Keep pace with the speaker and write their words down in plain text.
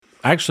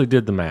I actually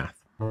did the math.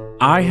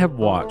 I have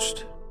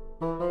watched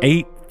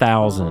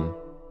 8,000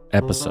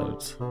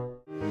 episodes.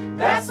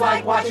 That's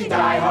like watching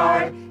Die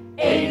Hard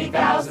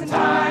 80,000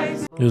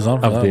 times. It was on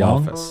for of that The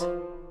long? Office.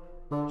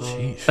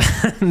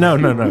 Sheesh. No.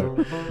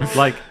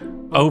 Like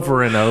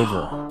over and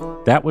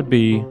over. That would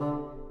be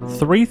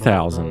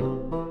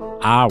 3,000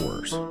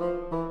 hours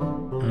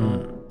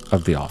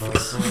of The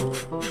Office.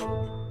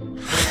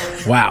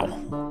 Wow.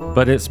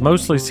 But it's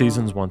mostly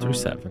seasons 1 through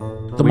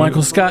 7. The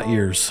Michael Scott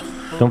years.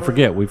 Don't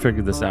forget, we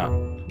figured this out.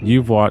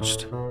 You've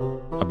watched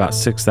about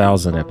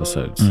 6,000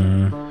 episodes,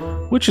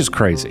 which is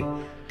crazy.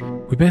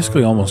 We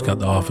basically almost got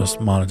The Office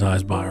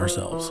monetized by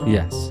ourselves.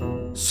 Yes.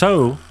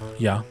 So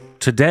Yeah.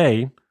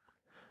 today,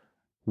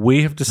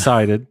 we have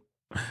decided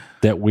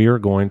that we are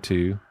going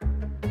to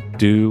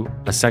do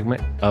a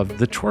segment of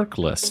the twerk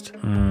list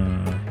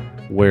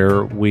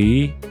where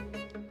we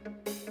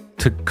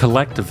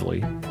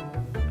collectively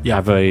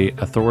have a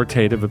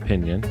authoritative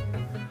opinion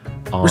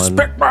on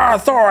Respect my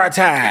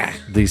authority.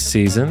 these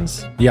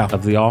seasons Yeah.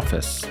 of The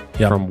Office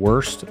from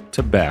worst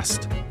to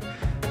best.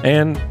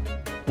 And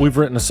we've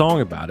written a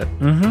song about it.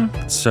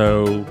 Mm-hmm.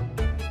 So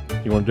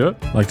you want to do it?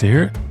 Like to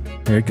hear it?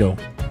 Here it go.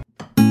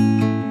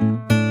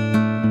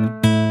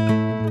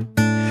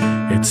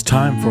 It's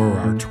time for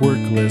our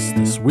twerk list.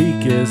 This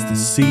week is the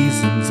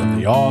seasons of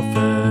The Office.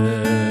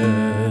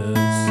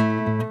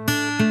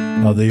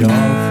 Of The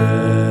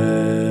Office.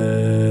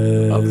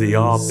 Of The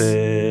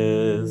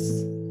Office.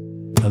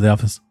 Of The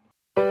Office.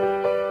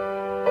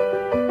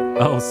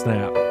 Oh,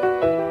 snap.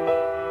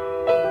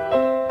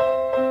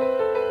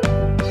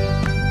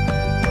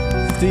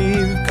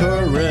 Steve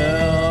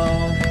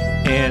Carell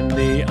In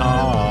The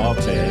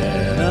Office.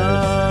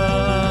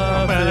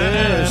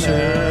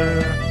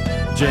 Fisher,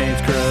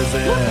 James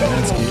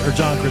Krasinski, or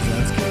John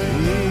Krasinski,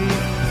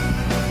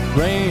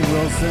 Rainn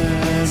Wilson,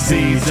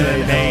 CJ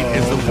Nate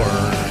is the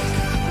word.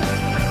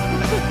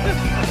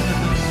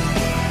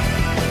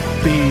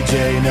 BJ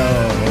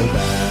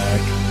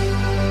Novak.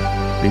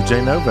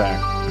 BJ Novak.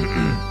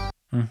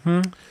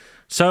 Mm-hmm.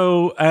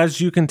 So, as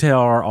you can tell,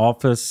 our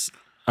office,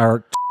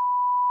 I'll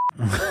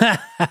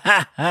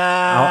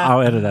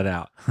edit that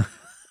out.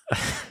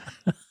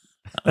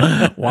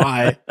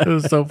 Why? It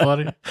was so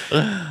funny.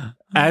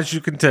 As you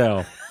can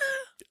tell,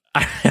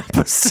 our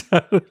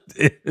episode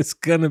is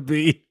going to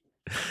be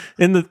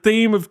in the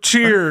theme of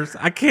Cheers.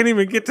 I can't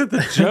even get to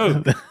the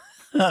joke.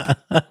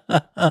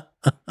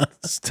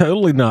 It's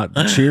totally not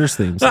the Cheers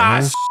theme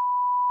song.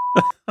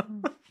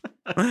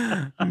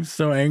 I'm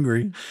so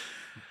angry.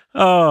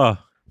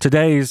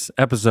 Today's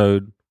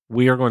episode,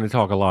 we are going to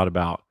talk a lot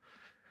about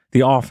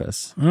The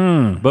Office.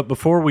 But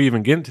before we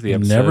even get into the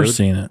episode, Never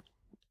seen it.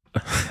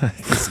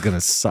 this is going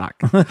to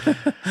suck.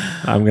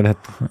 I'm going to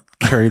have to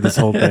carry this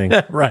whole thing.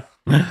 Right.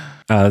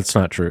 That's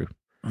not true.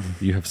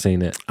 You have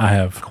seen it. I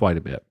have. Quite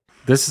a bit.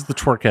 This is the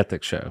Twerk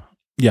Ethic Show.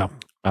 Yeah.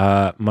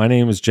 My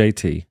name is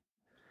JT.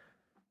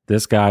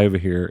 This guy over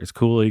here is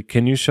Cooley.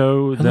 Can you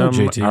show Hello, them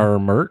JT. our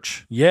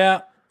merch?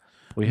 Yeah.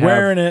 We have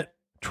Wearing it.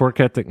 Twerk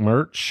Ethic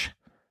merch,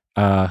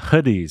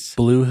 hoodies,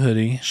 Blue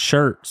hoodie.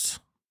 shirts,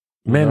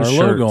 With men's our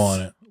shirts, logo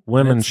on it.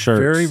 women's It's shirts.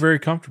 Very, very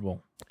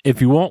comfortable. If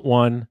you want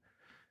one,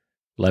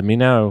 let me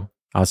know.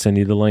 I'll send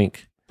you the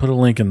link. Put a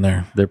link in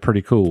there. They're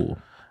pretty cool.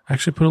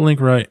 Actually, put a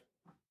link right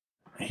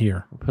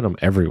here. Put them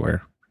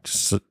everywhere.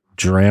 Just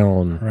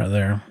drown Right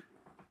there.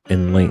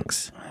 in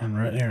links. And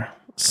right here.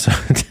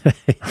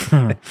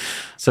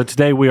 So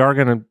today we are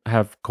going to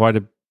have quite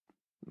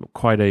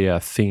a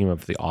theme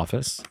of The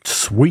Office.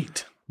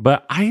 Sweet.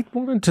 But I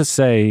wanted to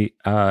say,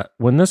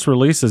 when this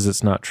releases,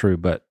 it's not true,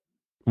 but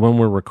when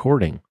we're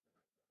recording,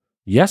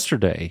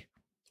 yesterday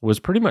was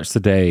pretty much the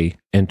day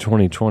in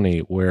 2020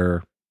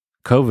 where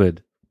COVID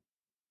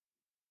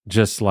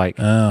just like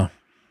Oh.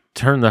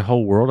 turned the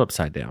whole world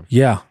upside down.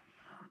 Yeah.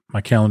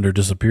 My calendar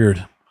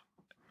disappeared.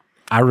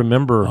 I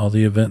remember All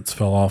the events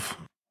fell off.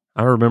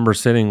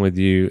 sitting with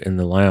you in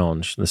the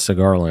lounge, the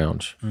cigar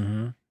lounge,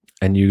 Mm-hmm.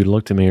 and you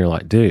looked at me and you're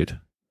like, dude,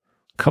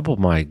 a couple of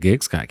my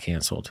gigs got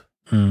canceled.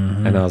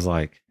 Mm-hmm. And I was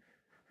like,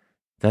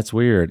 that's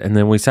weird. And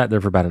then we sat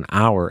there for about an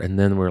hour, and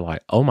then we're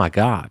like, oh my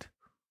God,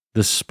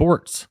 the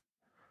sports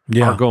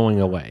are going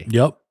away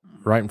Yep.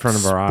 right in front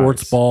of our eyes.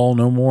 Sports ball,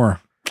 no more.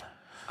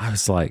 I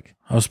was like,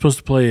 I was supposed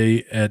to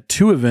play at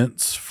 2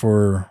 events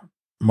for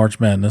March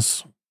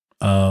Madness,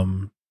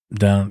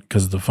 down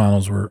because the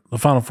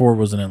Final Four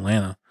was in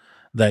Atlanta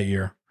that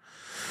year,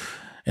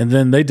 and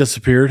then they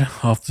disappeared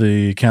off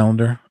the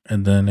calendar.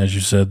 And then, as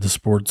you said, the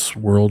sports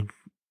world,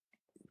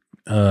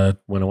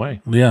 went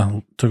away.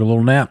 took a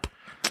little nap.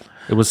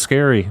 It was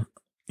scary.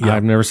 Yeah.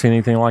 I've never seen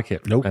anything like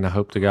it. Nope. And I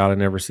hope to God I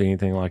never see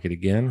anything like it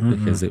again Mm-mm.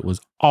 because it was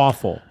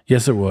awful.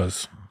 Yes, it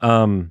was.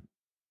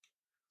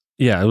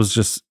 Yeah, it was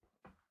just,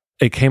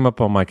 it came up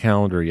on my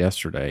calendar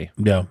yesterday.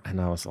 Yeah. And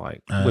I was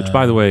like, which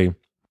by the way,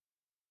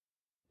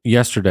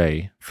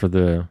 yesterday for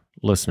the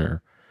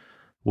listener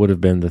would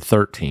have been the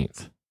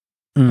 13th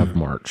of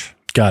March.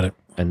 Got it.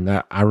 And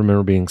that I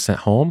remember being sent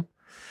home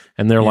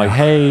and they're like,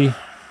 hey,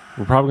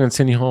 we're probably going to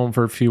send you home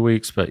for a few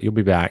weeks, but you'll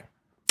be back.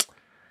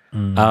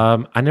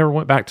 I never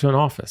went back to an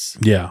office.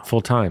 Yeah.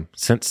 Full time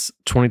since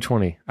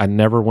 2020. I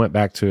never went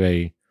back to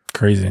a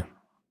Crazy.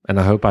 and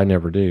I hope I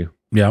never do.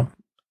 Yeah.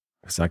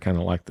 Because I kind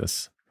of like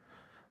this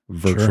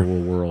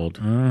virtual world.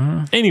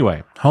 Mm-hmm.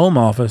 Anyway, Home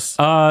office.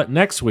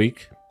 next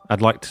week,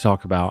 I'd like to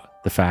talk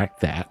about the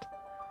fact that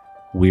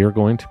we are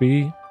going to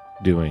be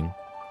doing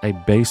a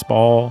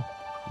baseball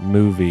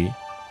movie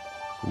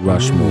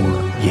Rushmore.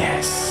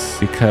 Yes.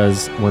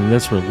 Because when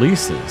this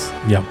releases,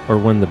 Yep. or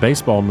when the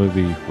baseball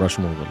movie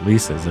Rushmore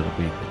releases, it'll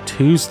be the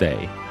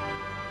Tuesday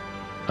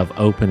of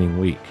opening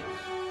week.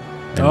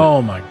 And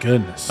Oh my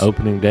goodness.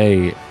 opening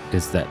day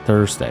is that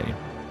Thursday.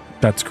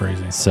 That's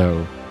crazy.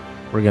 So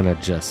we're going to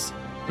just,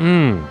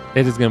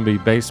 it is going to be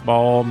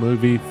baseball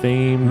movie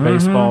themed,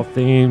 baseball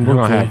themed. We're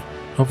going to have,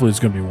 Hopefully it's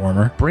going to be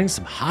warmer. bring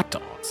some hot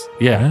dogs.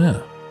 Yeah.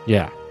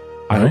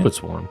 I Right. hope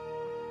it's warm.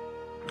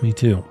 Me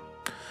too.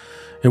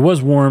 It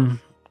was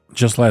warm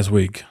just last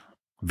week,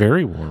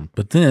 Very warm.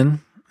 but then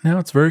now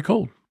it's very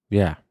cold.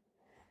 Yeah.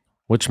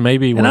 Which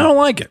maybe And I don't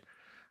like it.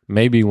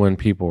 maybe when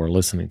people are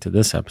listening to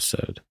this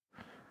episode,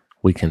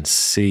 we can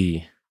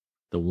see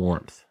the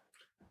warmth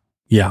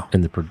Yeah.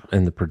 in the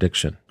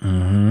prediction.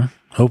 Mm-hmm.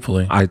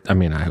 Hopefully. I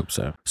mean, I hope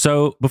so.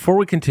 So before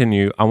we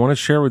continue, I want to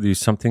share with you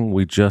something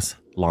we just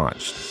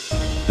launched,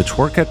 the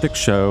Twerk Ethic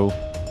Show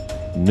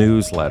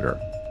newsletter.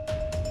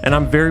 And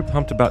I'm very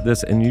pumped about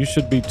this, and you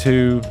should be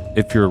too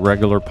if you're a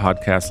regular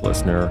podcast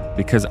listener,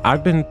 because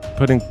I've been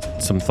putting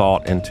some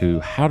thought into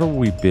how do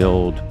we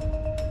build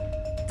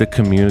the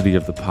community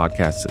of the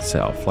podcast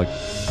itself. Like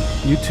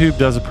YouTube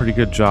does a pretty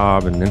good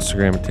job, and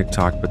Instagram and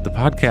TikTok, but the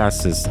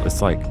podcast it's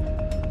like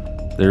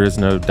there is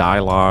no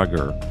dialogue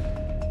or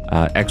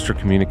extra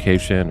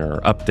communication or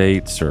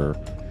updates, or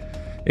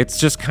it's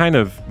just kind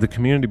of the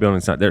community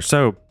building's not there.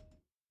 So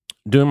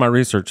doing my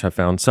research, I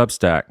found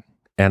Substack,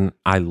 and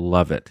I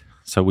love it.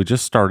 So we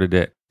just started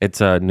it.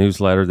 It's a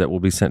newsletter that will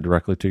be sent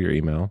directly to your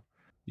email.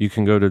 You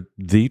can go to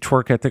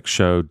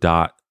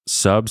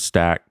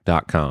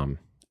thetwerkethicshow.substack.com.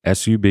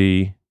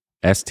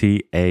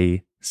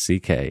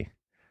 SUBSTACK.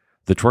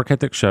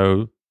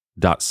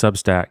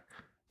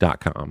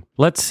 Thetwerkethicshow.substack.com.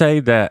 Let's say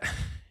that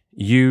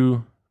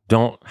you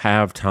don't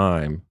have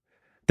time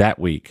that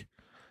week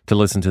to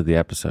listen to the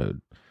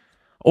episode.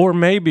 Or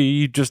maybe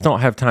you just don't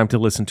have time to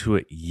listen to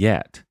it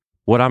yet.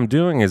 What I'm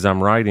doing is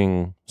I'm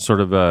writing sort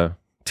of a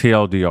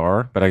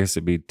TLDR, but I guess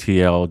it'd be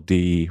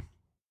TLDL.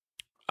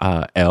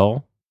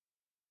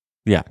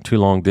 Yeah, too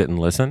long, didn't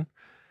listen.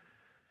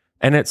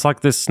 And it's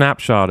like this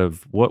snapshot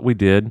of what we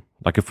did.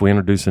 Like if we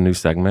introduce a new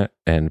segment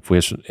and if we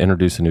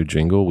introduce a new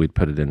jingle, we'd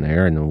put it in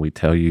there and then we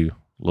tell you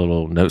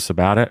little notes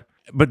about it.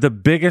 But the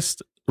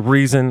biggest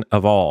reason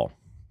of all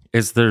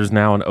is there's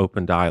now an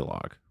open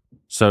dialogue.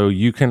 So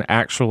you can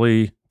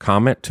actually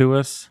comment to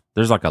us.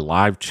 There's like a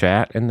live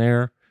chat in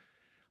there,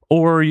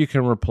 or you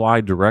can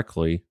reply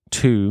directly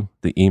to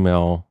the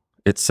email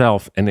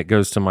itself, and it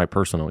goes to my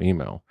personal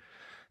email.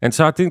 And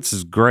so I think this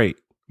is great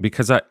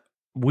because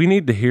we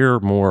need to hear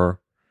more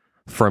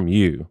from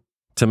you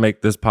to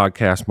make this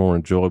podcast more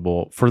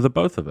enjoyable for the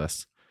both of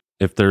us.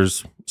 If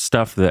there's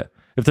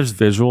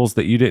visuals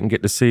that you didn't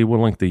get to see,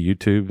 we'll link the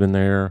YouTube in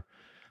there.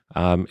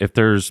 If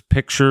there's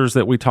pictures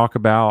that we talk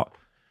about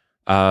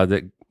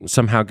that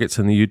somehow gets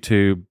in the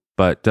YouTube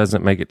but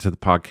doesn't make it to the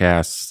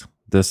podcast,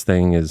 this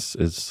thing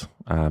is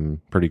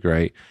pretty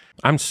great.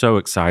 I'm so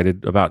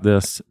excited about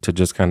this to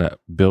just kind of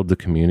build the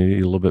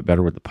community a little bit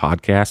better with the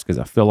podcast, because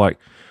I feel like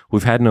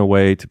we've had no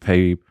way to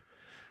pay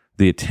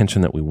the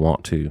attention that we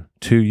want to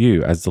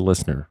you as the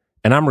listener.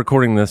 And I'm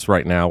recording this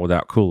right now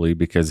without Cooley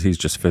because he's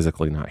just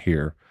physically not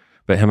here.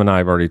 But him and I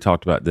have already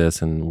talked about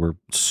this, and we're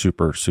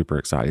super, super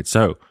excited.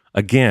 So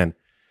again,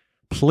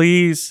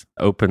 please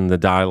open the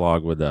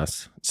dialogue with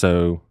us.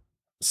 So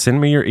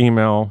send me your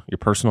email, your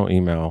personal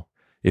email,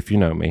 if you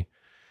know me,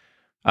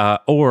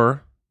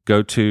 or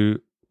go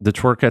to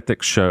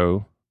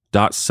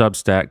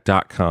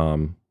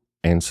thetwerkethicshow.substack.com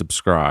and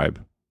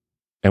subscribe.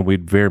 And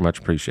we'd very much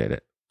appreciate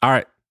it. All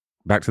right,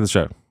 back to the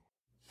show.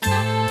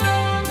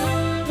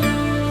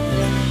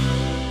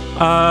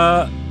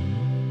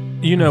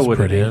 You know That's what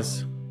pretty. it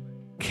is.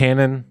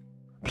 Cannon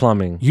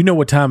Plumbing You know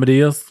what time it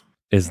is?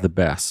 is the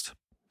best.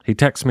 He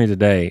texted me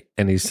today,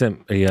 and he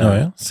sent me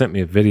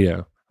a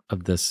video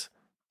of this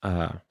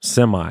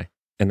semi,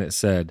 and it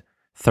said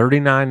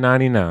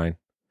 $39.99,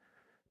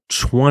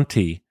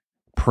 20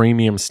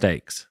 premium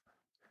steaks.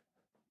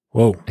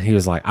 Whoa. And he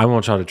was like, I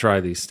want y'all to try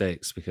these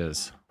steaks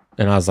because,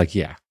 and I was like,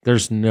 yeah,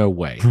 there's no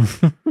way.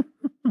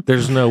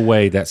 There's no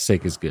way that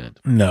steak is good.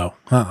 No.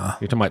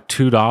 You're talking about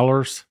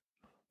 $2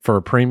 for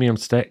a premium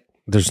steak?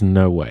 There's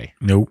no way.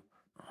 Nope.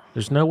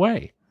 There's no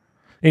way.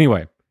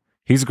 Anyway,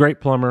 he's a great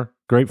plumber,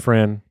 great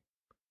friend,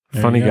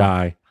 funny you go.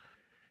 guy.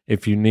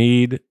 If you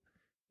need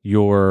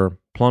your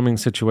plumbing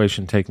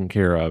situation taken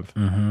care of,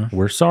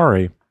 we're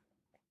sorry,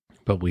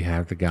 but we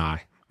have the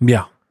guy.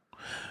 Yeah.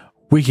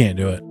 We can't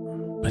do it,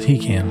 but he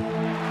can.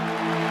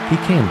 He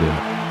can do it.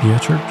 Yeah,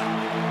 church.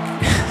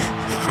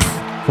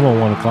 Come on,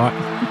 1 o'clock.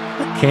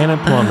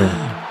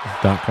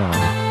 CannonPlumbing.com.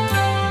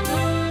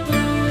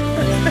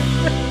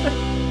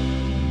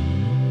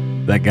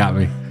 That got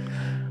me.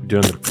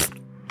 Doing the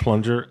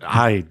plunger.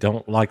 I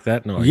don't like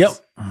that noise. Yep.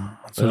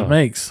 That's what it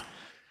makes.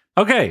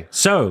 Okay,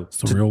 so It's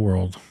the real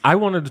world. I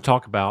wanted to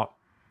talk about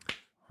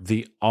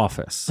The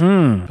Office.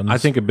 Mm. I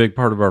think a big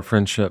part of our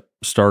friendship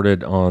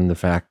started on the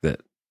fact that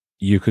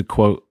you could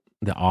quote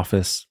The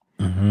Office,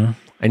 and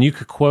you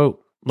could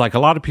quote, like a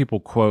lot of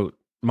people quote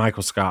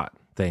Michael Scott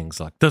things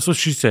like, that's what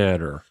she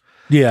said, or,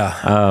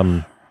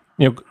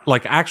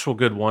 like actual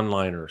good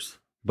one-liners.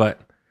 But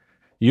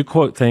you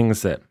quote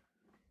things that,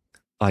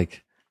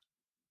 like,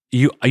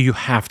 you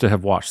have to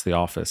have watched The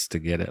Office to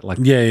get it. Like,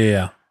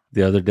 yeah.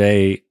 the other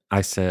day,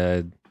 I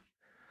said,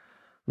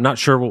 I'm not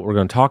sure what we're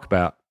going to talk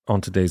about on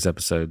today's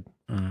episode.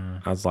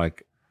 I was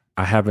like,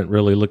 I haven't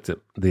really looked at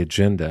the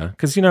agenda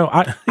because,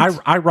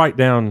 I write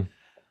down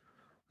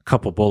a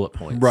couple bullet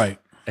points. Right.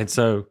 And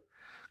so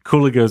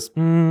Cooley goes,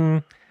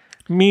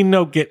 me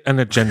no get an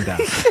agenda.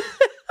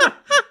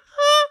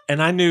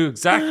 And I knew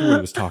exactly what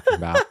he was talking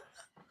about.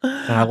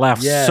 And I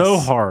laughed so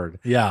hard.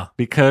 Yeah.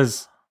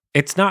 Because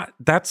it's not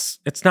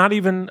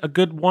even a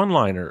good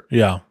one-liner.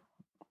 Yeah.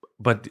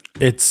 but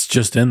It's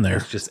just in there.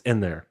 it's just in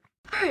there.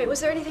 All right,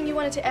 was there anything you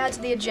wanted to add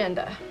to the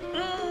agenda?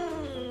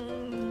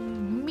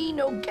 Me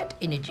no get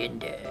an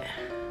agenda.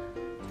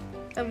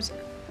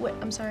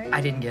 I'm sorry?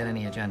 I didn't get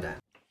any agenda.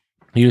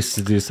 He used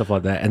to do stuff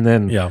like that. And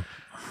then Yeah.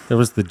 there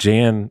was the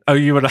Jan. Oh,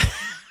 you would.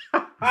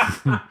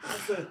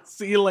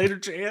 See you later,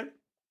 Jan.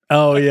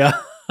 Oh, yeah.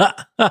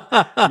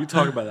 You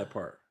talk about that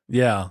part.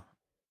 Yeah.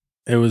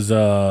 It was,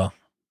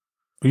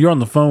 you're on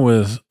the phone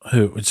with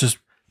who? It's just,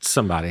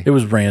 Somebody. it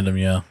was random,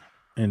 yeah.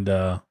 And,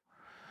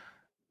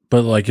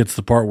 but like it's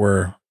the part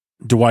where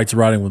Dwight's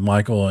riding with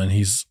Michael and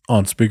he's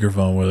on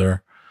speakerphone with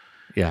her.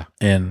 Yeah.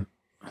 And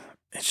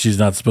she's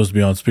not supposed to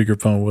be on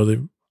speakerphone with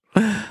him.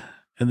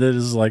 And then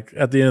it's like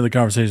at the end of the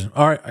conversation,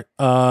 all right,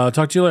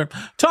 talk to you later.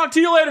 Talk to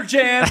you later,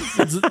 Jan.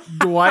 It's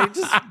Dwight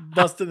just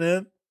busting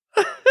in.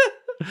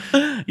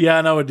 Yeah,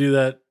 and I would do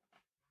that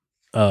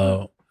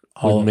all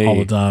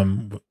the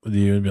time with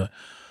you and be like,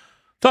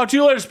 talk to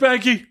you later,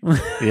 Spanky.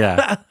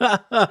 Yeah.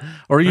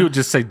 Or you would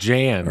just say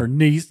Jan. Or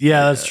niece.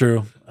 Yeah, that's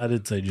true. I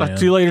did say Jan. Talk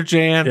to you later,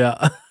 Jan.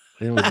 Yeah.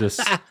 It would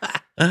just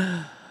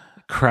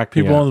crack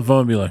People me on up. the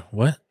phone be like,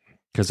 what?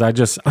 Because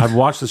I've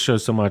watched the show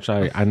so much,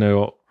 I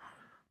know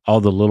all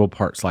the little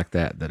parts like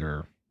that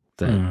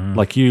Mhm.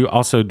 like you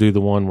also do the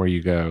one where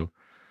you go,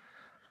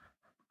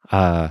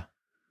 the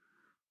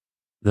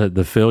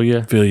feel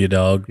ya? Feel you,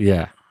 dog.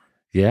 Yeah.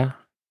 Yeah.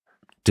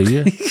 Do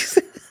you?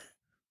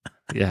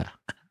 Yeah.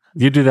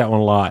 You do that one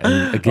a lot.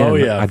 And again, Oh,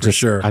 yeah, for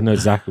sure. I know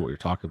exactly what you're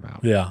talking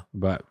about. Yeah.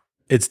 But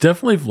It's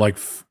definitely like,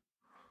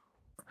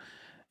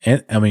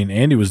 and I mean,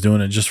 Andy was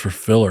doing it just for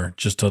filler,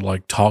 just to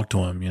like talk to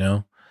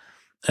him,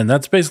 And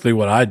that's basically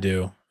what I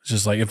do. It's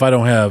just like if I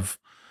don't have,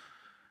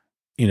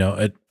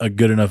 a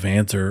good enough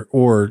answer,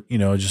 or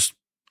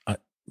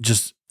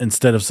just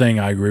instead of saying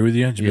I agree with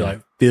you, just be Yeah.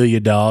 like, feel you,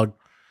 dog,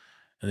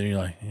 and then you're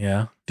like,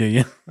 yeah, do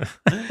you?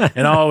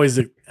 and I always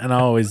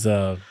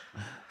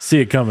see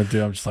it coming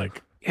through. I'm just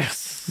like,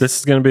 yes, this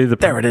is going to be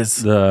there it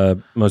is.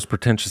 the most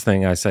pretentious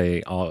thing I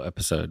say all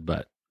episode.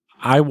 But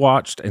I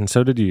watched, and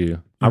so did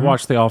you. I Mhm.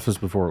 watched The Office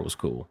before it was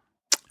cool.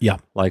 Yeah.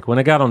 Like when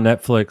it got on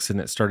Netflix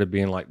and it started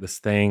being like this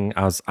thing,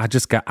 I was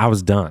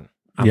done.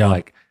 I'm Yeah.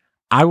 like,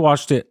 I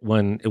watched it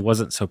when it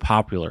wasn't so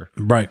popular.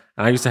 Right.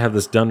 And I used to have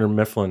this Dunder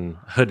Mifflin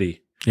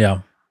hoodie,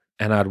 Yeah.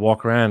 and I'd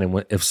walk around,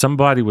 and if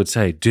somebody would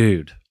say,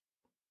 dude,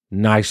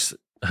 nice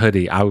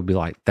hoodie, I would be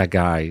like, that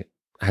guy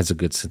has a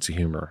good sense of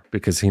humor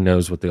because he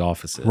knows what The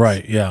Office is.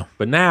 Right. Yeah.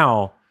 But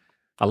now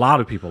a lot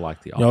of people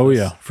like The Office. Oh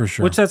yeah, for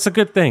sure. Which that's a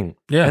good thing.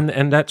 Yeah.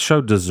 And that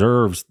show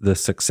deserves the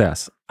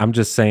success. I'm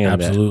just saying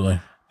that Absolutely.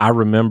 I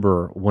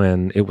remember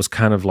when it was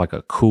kind of like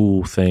a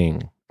cool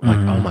thing. Like,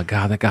 Mhm. oh my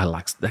God, that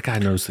guy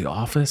knows The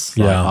Office.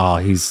 Yeah.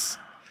 Like, oh, he's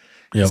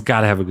Yep.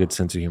 got to have a good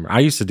sense of humor. I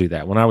used to do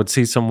that when I would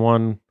see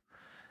someone,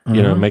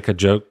 Mhm. make a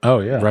joke Oh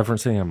yeah,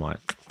 referencing. I'm like,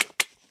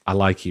 I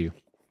like you.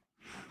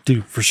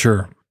 dude, for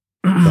sure.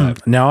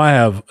 But now I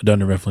have a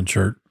Dunder Mifflin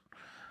shirt,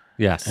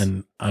 Yes.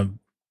 and I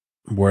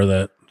wear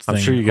that. I'm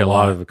thing sure you get a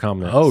lot of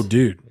comments. Oh,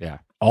 dude, yeah.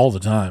 all the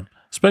time,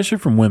 especially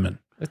from women.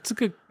 It's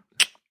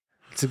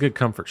a good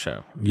comfort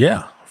show.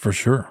 Yeah, for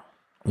sure.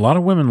 A lot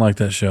of women like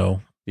that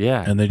show,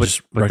 Yeah. and they but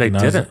just they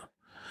recognize didn't. it.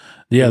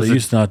 Yeah, was they a-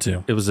 used not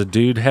to. It was a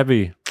dude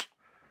heavy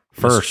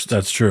first.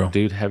 That's true.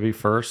 Dude heavy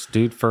first.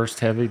 Dude first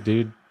heavy.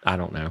 Dude, I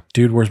don't know.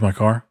 Dude, where's my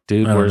car?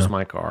 Dude, I don't where's know.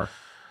 my car?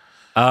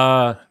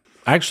 I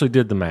actually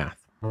did the math.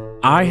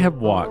 I have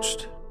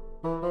watched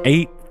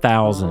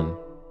 8,000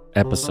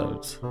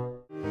 episodes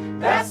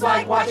That's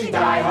like watching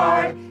Die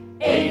Hard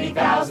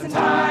 80,000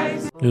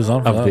 times. It was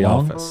on for of that The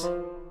long? Office.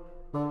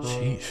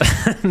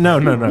 Jeez. No.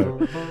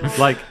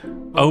 Like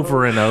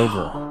over and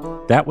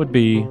over. That would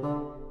be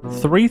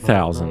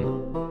 3,000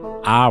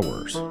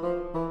 hours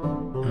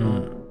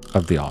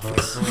of The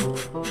Office.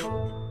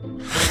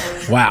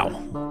 Wow.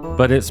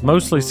 But it's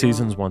mostly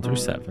seasons 1 through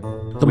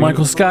 7. The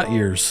Michael Scott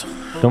years.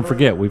 Don't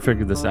forget, we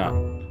figured this out.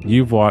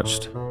 You've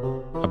watched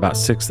about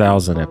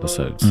 6,000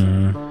 episodes,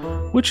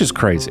 which is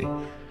crazy.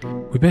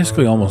 We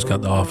basically almost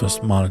got The Office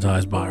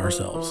monetized by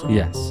ourselves.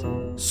 Yes.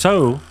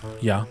 So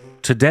Yeah.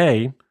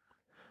 today,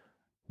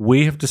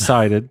 we have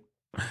decided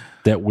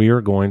that we are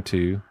going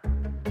to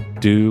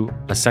do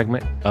a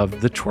segment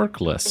of the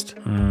twerk list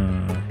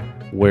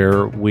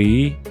where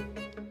we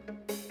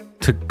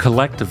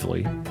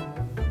collectively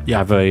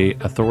have a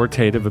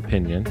authoritative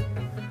opinion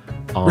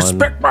on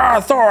Respect my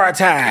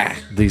authority.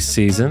 these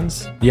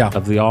seasons Yeah.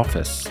 of The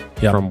Office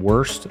Yeah. from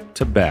worst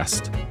to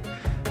best.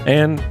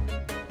 And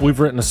we've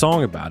written a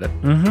song about it.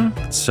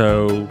 Mm-hmm.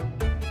 So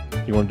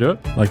you want to do it?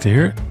 Like to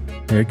hear it?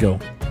 Here you go.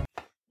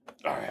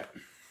 All right.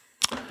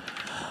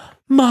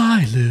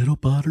 My little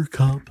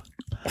buttercup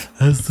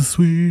has the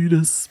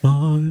sweetest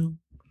smile.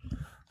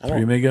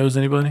 Three amigos,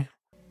 anybody?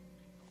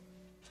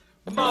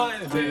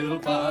 My little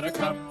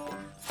buttercup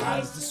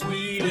has the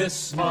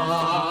sweetest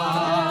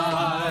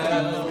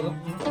smile.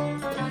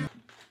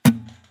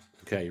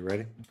 Okay, you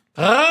ready?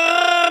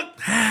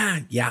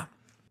 Yeah.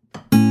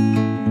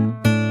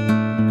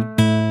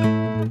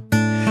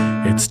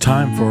 It's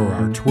time for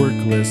our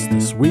twerk list.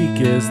 This week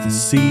is the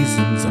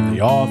seasons of The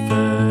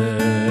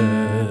Office.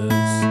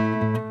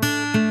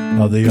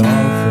 Of The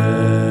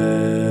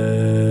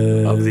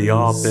Office. Of The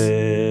Office.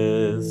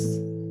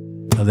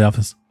 Of The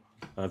Office.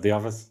 Of The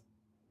Office.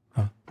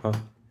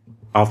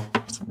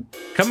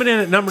 Coming in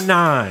at number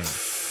 9.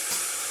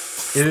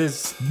 It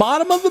is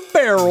Bottom of the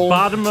barrel.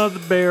 bottom of the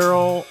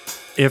barrel.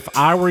 If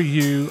I were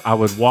you, I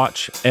would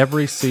watch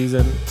every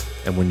season.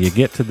 And when you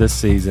get to this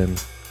season,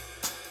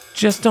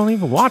 just don't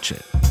even watch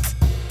it.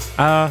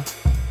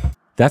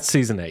 That's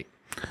season 8.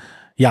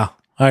 Yeah,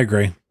 I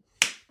agree.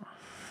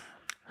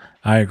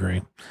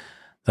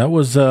 That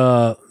was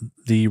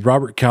the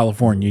Robert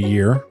California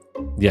year.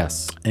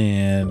 Yes.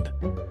 And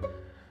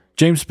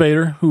James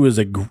Spader, who is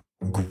a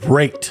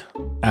great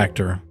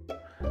actor.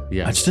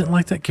 Yeah. I just didn't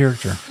like that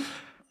character.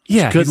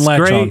 Yeah, couldn't he's latch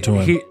great. onto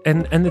him.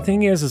 And the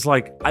thing is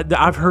like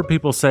I've heard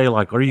people say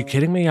like, "Are you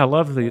kidding me? I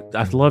love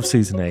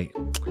season 8."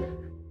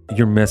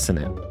 You're missing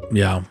it.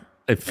 Yeah.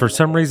 If for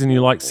some reason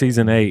you like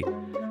season 8,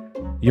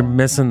 you're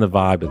missing the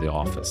vibe of The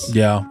Office.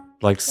 Yeah.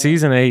 Like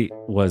season 8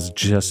 was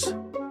just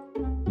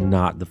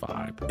not the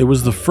vibe. It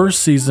was the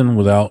first season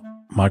without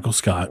Michael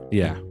Scott.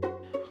 Yeah.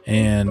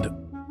 And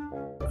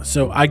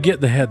so I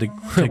get they had to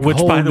take Which a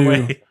whole by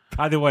new,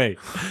 the way,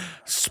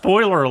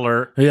 spoiler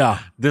alert, Yeah.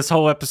 this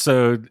whole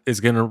episode is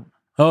going to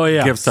Oh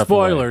yeah. Give stuff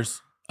away.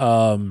 Spoilers.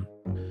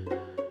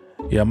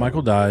 Yeah,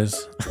 Michael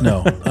dies.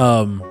 No.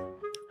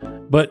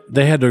 But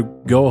they had to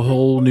go a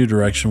whole new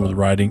direction with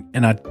writing,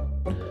 and I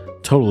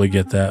totally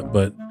get that.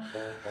 But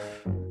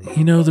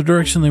the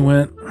direction they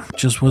went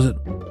just wasn't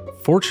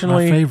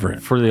fortunately my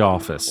favorite. for The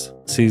Office,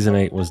 season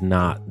 8 was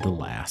not the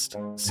last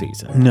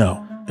season.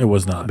 No, it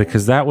was not.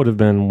 Because that would have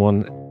been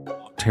one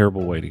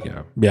terrible way to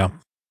go. Yeah.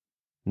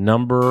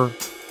 Number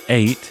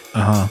 8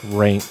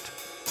 ranked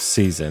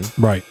season.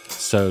 Right.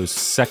 So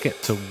second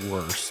to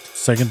worst.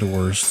 Second to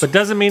worst. But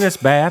doesn't mean it's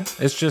bad.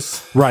 It's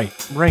just Right.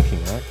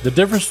 ranking, right? The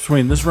difference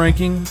between this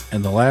ranking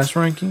and the last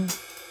ranking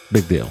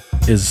Big deal.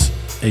 is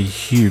a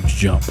huge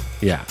jump.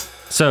 Yeah.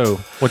 So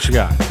what you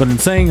got? But in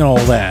saying all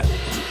that,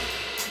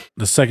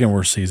 the second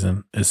worst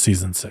season is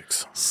season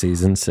 6.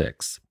 Season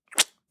 6.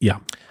 Yeah.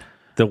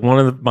 One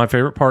of my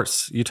favorite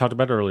parts you talked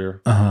about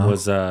earlier Uh-huh.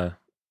 was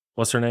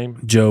what's her name?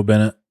 Joe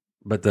Bennett,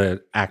 But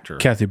the actor.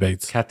 Kathy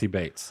Bates. Kathy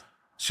Bates.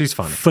 She's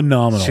funny.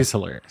 Phenomenal. She's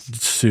hilarious.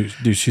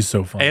 Dude, she's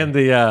so funny. And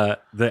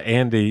the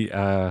Andy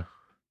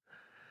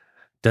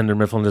Dunder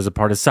Mifflin is a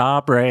part of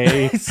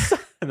Sabres.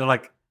 And they're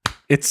like,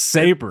 it's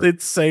Saber.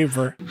 It's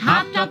Saber.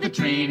 Hopped off the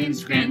train in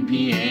Scranton,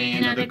 PA,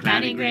 another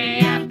cloudy gray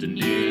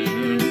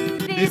afternoon.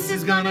 This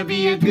is gonna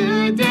be a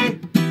good day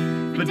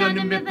for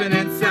Dunder Mifflin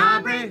and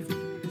Sabre.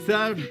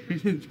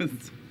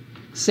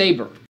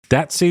 Saber.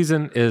 That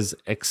season is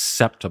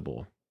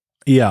acceptable.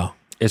 Yeah.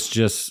 It's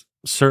just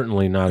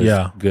certainly not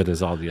as good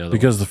as all the other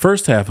Because ones. the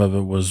first half of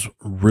it was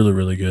really,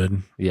 really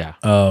good. Yeah.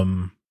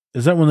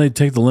 Is that when they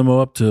take the limo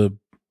up to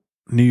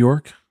New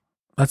York?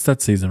 That's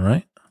that season,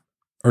 right?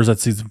 Or is that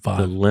season 5?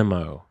 The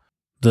limo.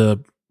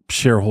 The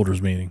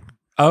shareholders meeting.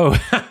 Oh,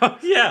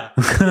 yeah.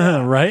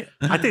 Right?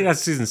 I think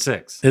that's season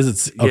 6.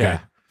 Is it? Okay. Yeah.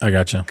 I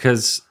gotcha.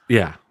 Because,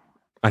 yeah,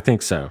 I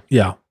think so.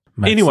 Yeah.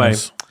 Makes Anyway,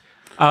 sense.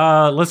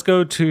 let's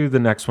go to the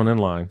next one in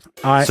line.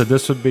 So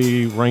this would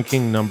be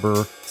ranking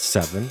number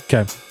 7.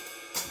 Okay.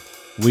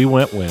 We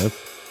went with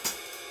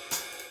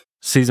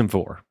season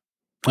 4.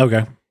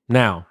 Okay.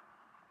 Now,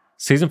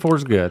 season 4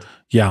 is good,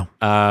 Yeah.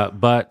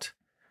 but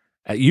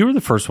you were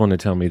the first one to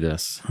tell me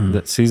this,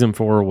 that season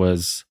 4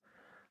 was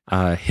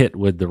hit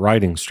with the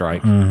writing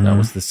strike. That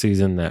was the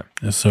season that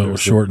So it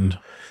was shortened.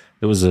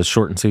 it was a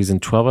shortened season,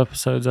 12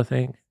 episodes, I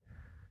think.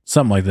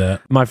 Something like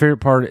that. My favorite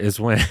part is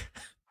when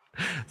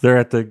they're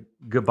at the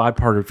goodbye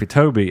party for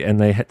Toby and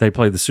they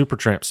play the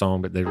Supertramp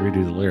song, but they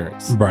redo the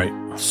lyrics. Right.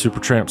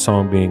 Supertramp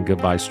song being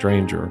Goodbye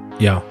Stranger.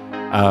 Yeah.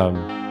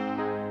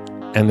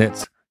 And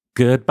it's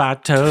Goodbye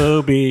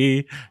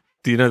Toby.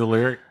 Do you know the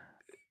lyric?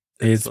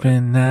 It's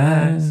been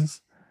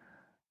nice.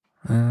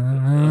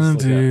 Let's look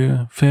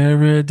To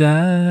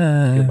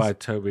paradise. Goodbye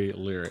Toby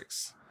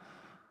lyrics.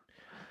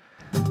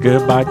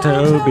 Goodbye,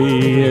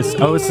 Toby. It's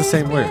the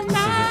same lyrics.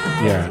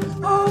 Yeah.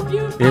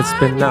 It's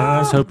been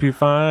nice. Hope you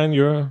find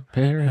your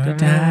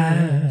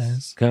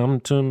paradise. Come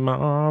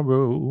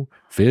tomorrow.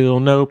 Feel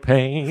no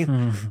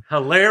pain.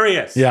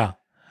 Hilarious. Yeah.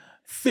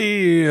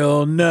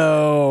 Feel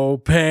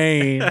no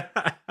pain.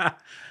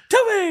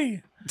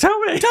 Toby!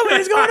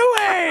 Toby's going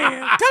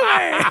away!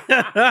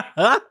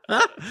 Toby!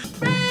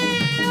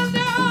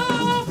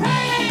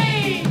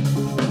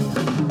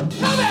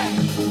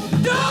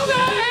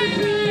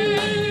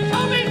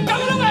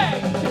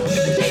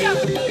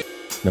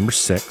 Number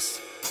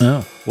 6.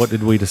 Oh. What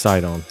did we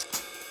decide on?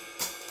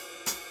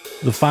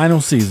 The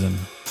final season.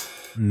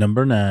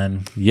 Number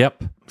 9.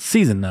 Yep.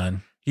 Season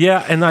 9.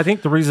 Yeah, and I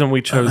think the reason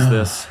we chose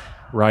this,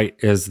 right,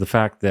 is the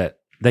fact that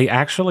they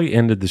actually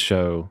ended the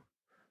show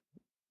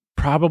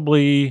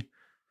probably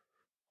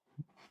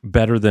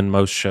better than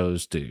most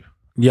shows do.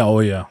 Yeah, oh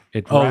yeah.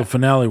 It The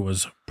finale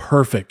was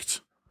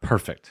perfect.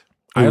 perfect.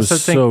 It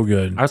was so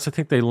good. I also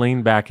think they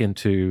lean back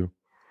into.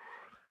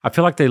 I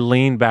feel like they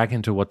lean back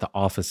into what The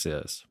Office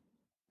is.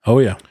 Oh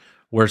yeah.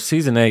 Where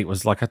season 8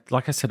 was like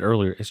I said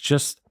earlier, it's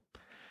just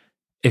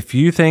if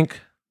you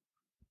think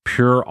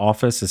pure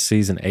Office is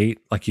season 8,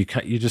 like you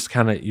just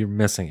kind of you're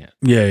missing it.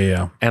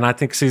 Yeah. And I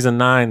think season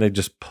 9 they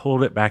just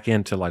pulled it back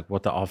into like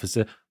what The Office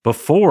is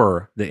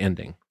before the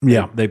ending.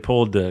 Yeah. They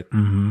pulled the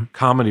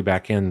comedy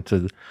back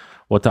into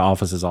what The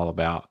Office is all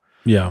about.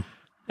 Yeah.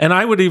 And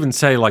I would even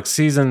say like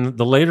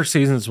the later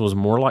seasons was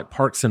more like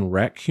Parks and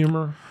Rec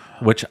humor,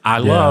 which I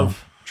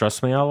love.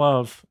 Trust me, I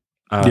love.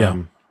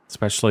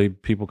 Especially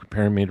people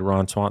comparing me to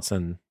Ron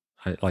Swanson.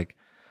 I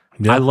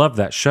love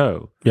that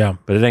show. Yeah.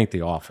 But it ain't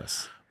The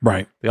Office.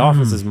 Right. The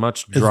Office is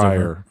much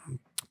drier.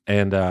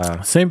 And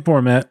same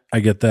format, I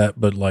get that,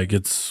 but like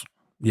it's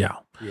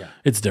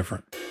it's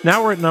different.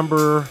 now we're at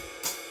number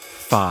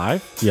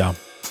 5. Yeah.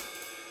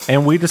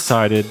 And we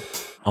decided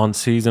on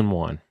season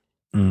 1.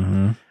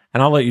 Mm-hmm.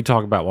 And I'll let you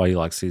talk about why you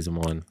like season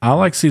 1. I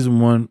like season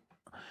 1.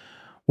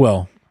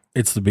 Well,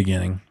 it's the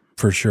beginning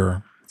for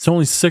sure. It's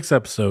only 6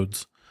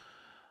 episodes,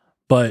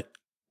 but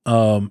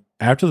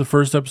after the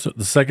first episode,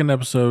 the second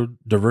episode,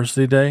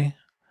 Diversity Day,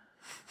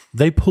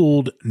 they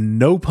pulled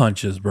no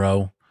punches,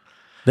 bro.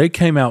 They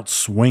came out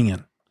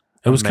swinging.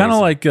 It was kind of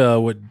like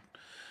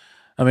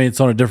it's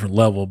on a different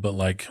level, but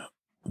like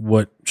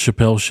what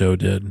Chappelle's show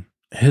did.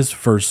 His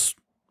first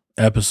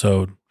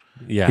episode,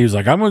 Yeah. he was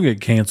like, I'm going to get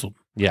canceled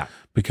Yeah.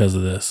 because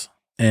of this.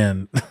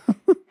 And,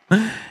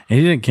 and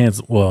he didn't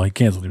cancel. Well, he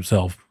canceled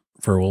himself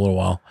for a little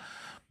while,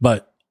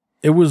 but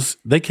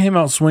they came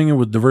out swinging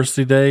with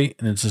Diversity Day.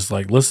 And it's just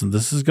like, listen,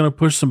 this is going to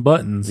push some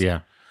buttons.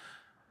 Yeah.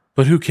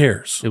 But who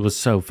cares? It was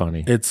so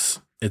funny. It's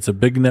a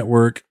big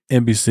network,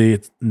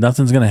 NBC.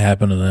 Nothing's going to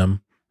happen to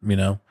them, you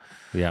know?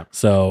 Yeah.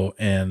 So,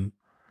 and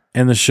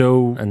the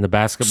show And the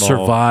basketball.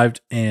 survived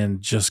and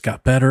just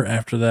got better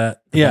after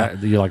that. Yeah.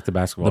 You like the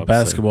basketball The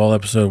basketball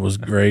episode was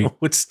great.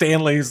 With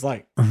Stanley's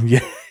like,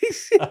 Yeah.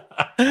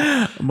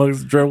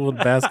 Amongst dribbling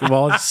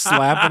basketball, just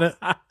slapping it.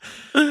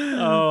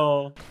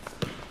 oh.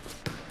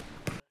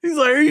 He's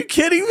like, are you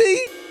kidding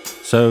me?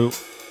 So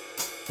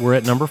we're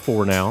at number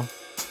 4 now.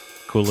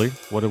 Cooley,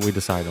 what did we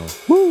decide on?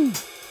 Woo.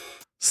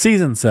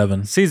 Season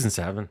 7. Season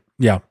 7.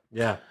 Yeah.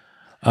 Yeah.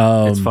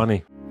 It's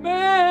funny.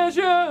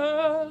 Measure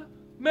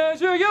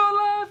your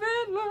life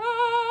in love.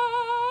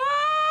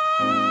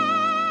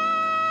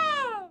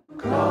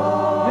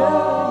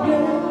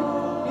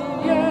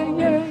 Yeah.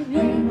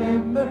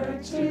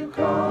 Remember to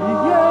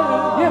call.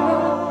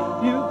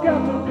 Yeah. You got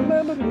to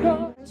remember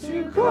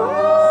to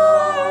call.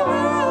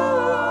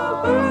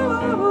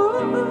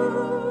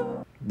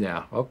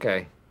 Yeah,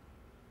 okay.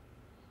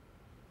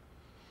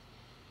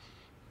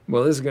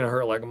 Well, this is going to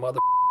hurt like a mother.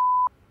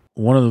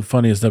 One of the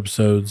funniest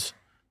episodes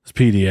is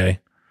PDA.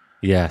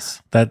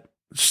 Yes. That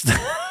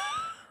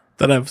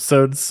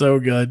episode's so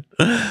good.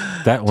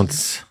 That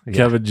one's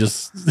Kevin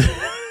just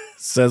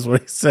says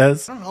what he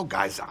says. I don't know,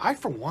 guys. I,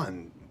 for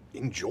one,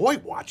 enjoy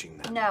watching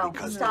them. No,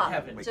 because stop.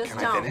 Wait, Just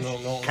can don't. I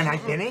finish? Can I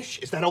finish?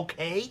 Is that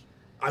okay?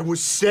 I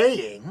was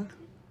saying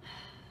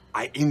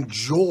I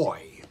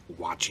enjoy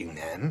watching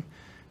them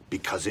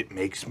because it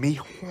makes me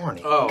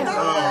horny.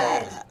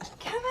 Kevin.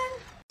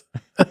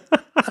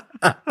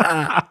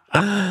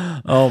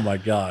 Oh my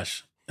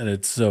gosh. And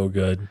it's so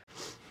good.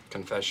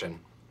 Confession.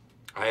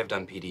 I have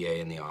done PDA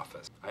in the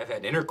office. I've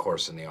had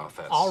intercourse in the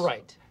office. All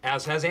right.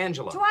 As has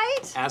Angela.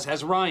 Dwight? As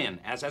has Ryan.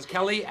 As has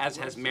Kelly. As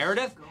has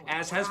Meredith.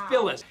 As has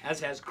Phyllis. As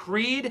has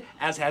Creed.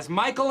 As has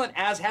Michael. And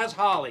as has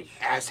Holly.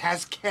 As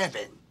has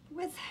Kevin.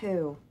 With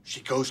who?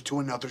 She goes to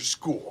another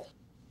school.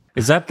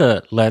 Is that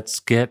the Let's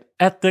Get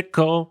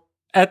Ethical?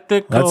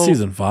 That's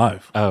season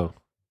 5. Oh.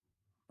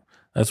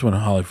 That's when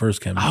Holly first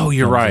came. Oh,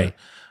 you're comes right. in.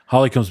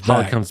 Holly comes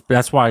back.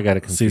 That's why I got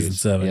it confused.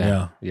 Season 7,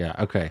 yeah. Yeah,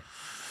 okay.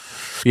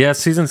 Yeah,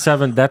 season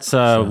 7, that's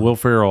Will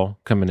Ferrell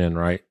coming in,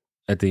 right?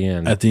 At the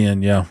end. At the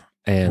end, yeah.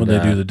 And when they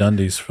do the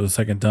Dundies for the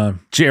second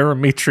time.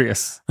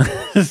 Jeremetrius.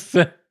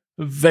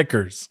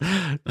 Vickers.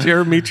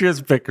 Jeremetrius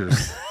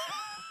Vickers.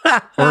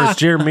 Or is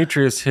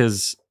Jeremetrius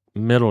his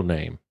middle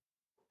name?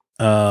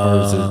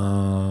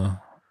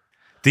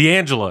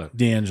 D'Angelo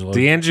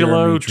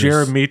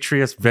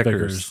Jeremetrius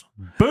Vickers.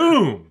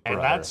 Boom. And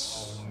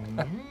that's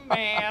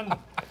man.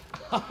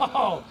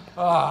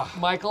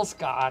 Michael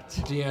Scott.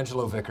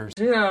 D'Angelo Vickers.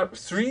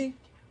 3,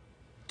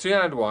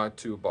 2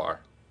 to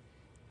bar.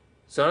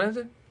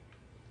 Sonate,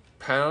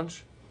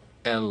 pound,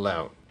 and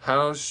loud.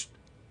 How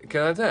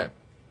can I tell?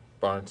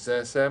 Barn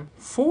says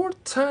 4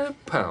 time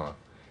pound.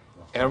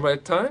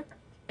 Everybody time,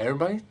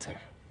 everybody time.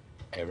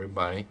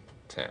 Everybody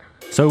time.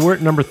 So we're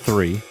at number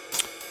 3.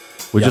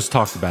 We just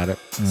talked about it.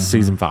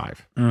 Season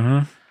 5.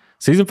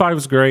 Season 5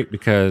 was great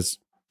because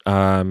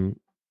Jim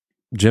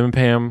and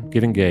Pam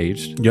get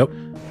engaged. Yep.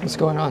 What's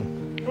going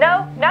on?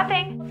 No,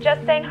 nothing.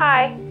 Just saying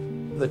hi.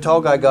 The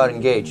tall guy got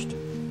engaged.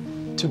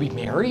 To be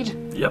married?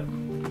 Yep.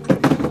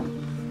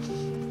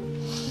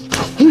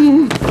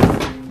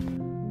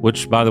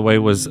 Which, by the way,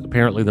 was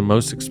apparently the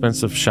most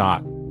expensive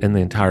shot in the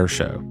entire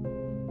show.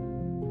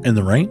 In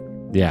the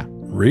rain? Yeah.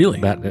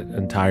 Really? That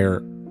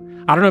entire...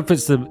 I don't know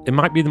if it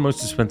might be the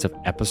most expensive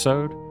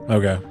episode.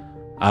 Okay.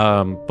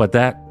 But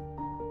that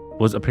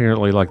was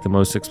apparently like the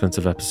most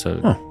expensive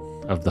episode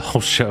of the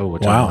whole show,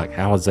 which I'm like,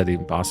 how is that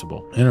even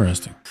possible?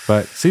 Interesting.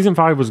 But season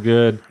 5 was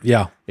good.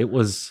 Yeah. It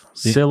was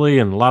silly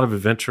and a lot of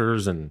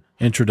adventures and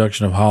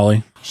introduction of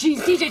Holly.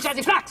 She's DJ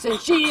Jazzy Flax and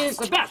she is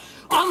the best.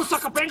 All the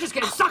sucker branches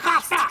can suck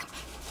off that.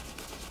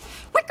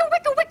 Wicka,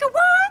 wicka, wicka,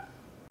 what?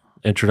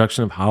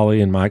 introduction of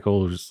Holly and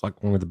Michael was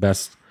like one of the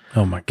best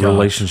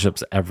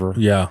relationships ever.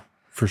 Yeah,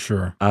 for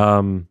sure.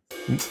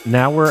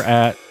 Now we're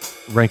at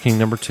ranking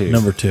number 2.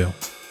 Number 2.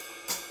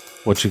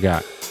 What you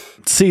got?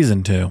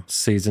 Season 2.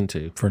 Season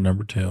 2 for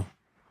number 2.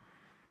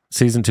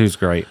 Season 2 is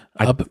great.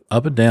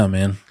 Up and down,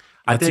 man.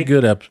 That's a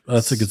good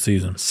that's a good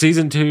season.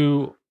 Season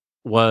 2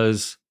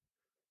 was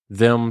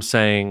them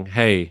saying,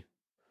 "Hey,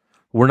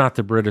 we're not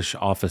the British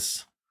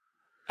Office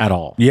at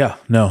all." Yeah,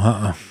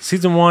 no,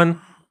 Season 1,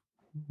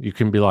 you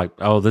can be like,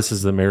 "Oh, this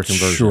is the American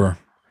version." Sure.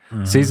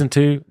 Mm-hmm. Season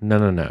 2,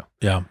 no.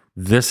 Yeah,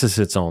 this is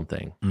its own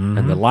thing, mm-hmm.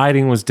 and the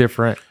lighting was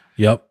different.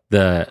 Yep.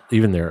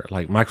 Even their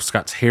like Michael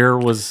Scott's hair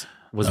was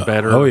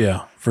better. Oh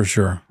yeah, for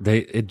sure.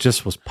 It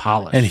just was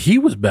polished, and he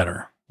was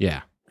better.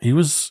 Yeah, he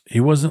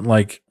wasn't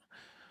like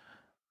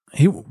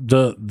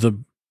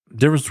the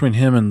difference between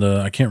him and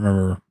I can't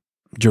remember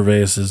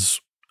Gervais's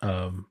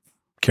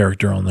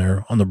character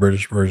on the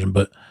British version,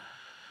 but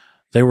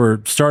they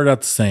were started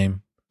out the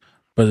same.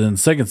 But in the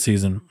second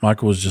season,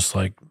 Michael was just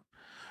like,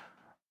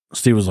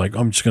 Steve was like,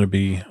 I'm just going to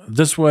be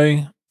this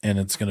way, and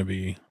it's going to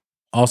be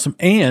awesome.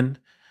 And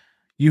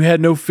you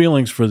had no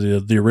feelings for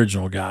the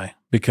original guy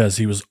because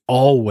he was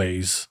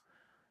always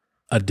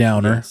a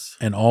downer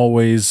and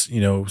always,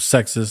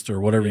 sexist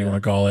or whatever you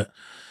want to call it.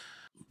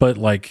 But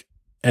like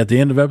at the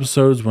end of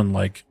episodes, when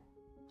like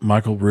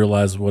Michael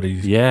realized what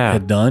he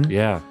had done,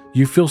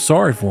 you feel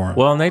sorry for him.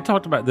 Well, and they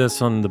talked about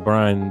this on the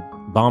Brian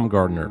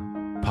Baumgartner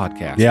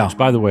podcast. Yeah. Which,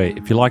 by the way,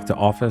 if you like The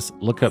Office,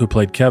 look up who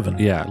played Kevin.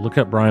 Yeah, look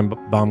up Brian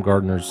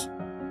Baumgartner's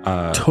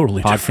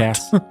totally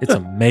podcast. Different. It's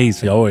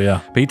amazing. Oh yeah,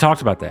 but he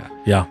talked about that.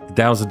 Yeah,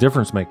 that was a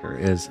difference maker.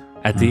 Is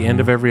at the end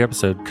of every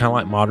episode, kind of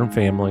like Modern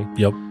Family.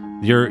 Yep,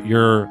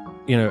 you're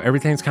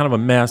everything's kind of a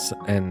mess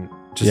and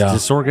just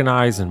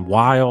disorganized and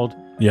wild.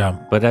 Yeah,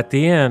 but at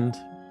the end,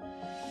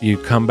 you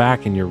come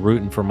back and you're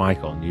rooting for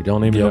Michael, and you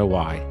don't even know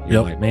why.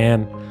 You're like,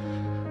 man,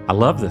 I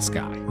love this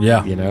guy.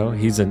 Yeah.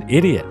 He's an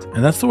idiot.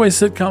 And that's the way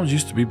sitcoms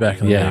used to be back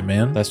in the day,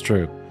 man. That's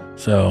true.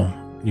 So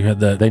you had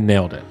that. They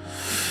nailed it.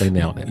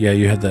 Yeah,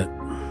 you had that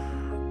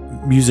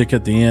music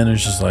at the end.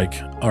 It's just like,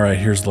 all right,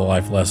 here's the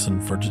life lesson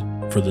for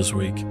this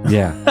week.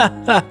 Yeah.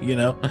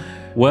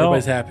 Well,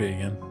 everybody's happy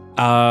again.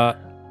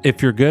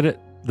 If you're good at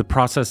the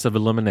process of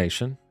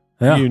elimination,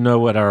 you know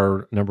what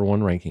our number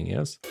 1 ranking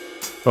is.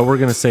 But we're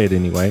going to say it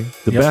anyway.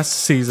 The best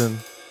season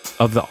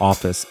of The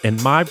Office,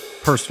 in my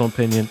personal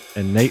opinion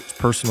and Nate's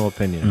personal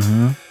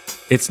opinion,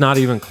 it's not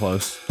even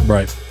close.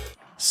 Right.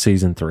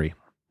 Season 3.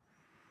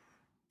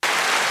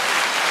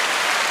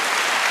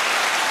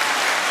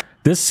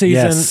 This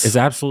season is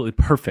absolutely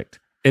perfect.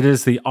 It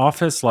is The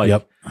Office,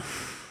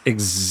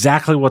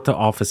 exactly what The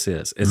Office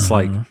is. It's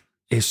like,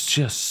 it's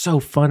just so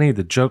funny.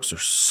 The jokes are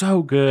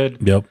so good.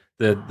 Yep.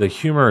 The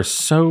humor is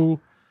so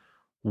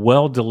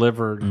well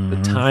delivered.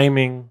 The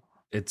timing,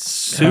 it's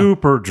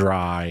super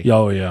dry.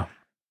 Oh yeah.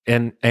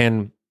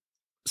 And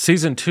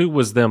season 2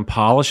 was them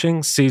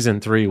polishing.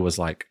 Season 3 was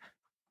like,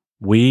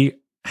 we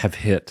have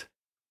hit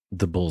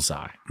the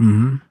bullseye.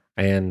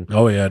 And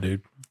oh yeah,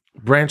 dude.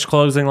 Branch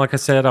Closing, like I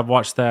said, I've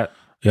watched that.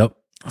 Yep.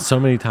 So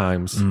many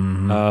times.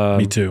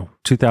 Me too.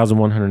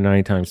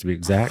 2,190 times to be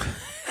exact.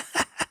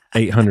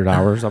 800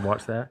 hours I've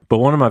watched that. But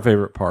one of my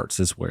favorite parts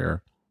is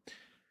where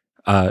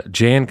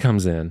Jan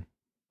comes in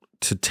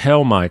to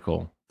tell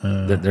Michael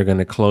that they're going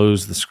to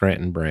close the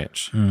Scranton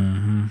branch.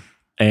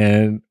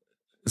 And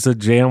so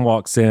Jan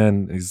walks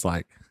in. He's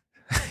like,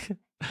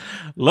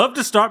 love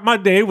to start my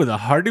day with a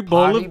hearty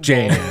bowl of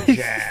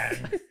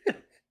Jan.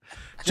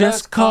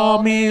 Just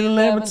call me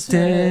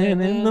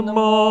Livingston in the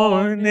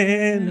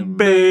morning,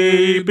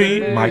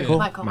 baby.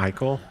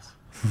 Michael.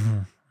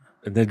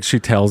 And then she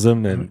tells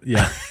him, and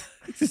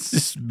It's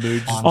just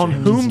moods. On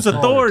whom's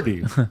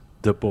authority?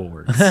 The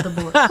board.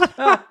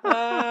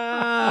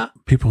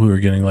 People who are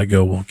getting let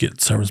go will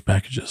get severance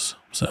packages.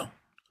 So,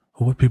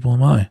 well, what people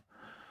am I?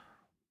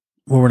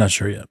 Well, we're not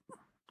sure yet.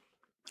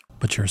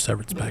 But you're a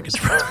severance package.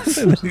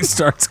 And then he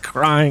starts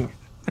crying.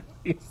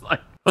 He's like,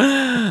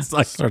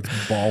 starts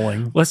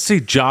bawling. Let's see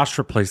Josh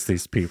replace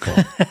these people.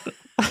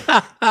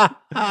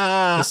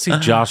 Let's see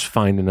Josh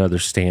find another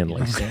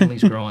Stanley.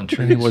 Stanley's growing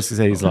trees. What's he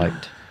say? He's like,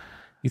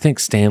 you think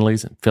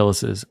Stanley's and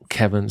Phyllis's and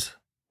Kevin's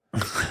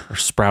are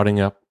sprouting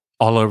up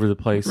all over the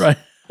place? Right.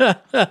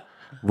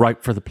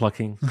 Ripe for the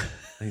plucking. And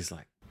he's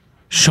like,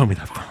 show me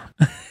that farm.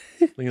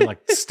 He like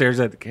stares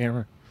at the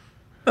camera.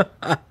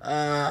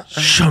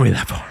 Show me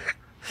that farm.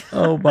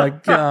 Oh my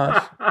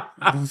gosh.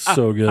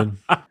 So good.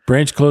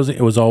 Branch closing.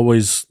 It was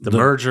always the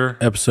merger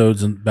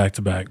episodes and back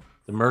to back.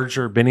 The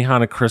merger,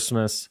 Benihana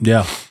Christmas.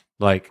 Yeah.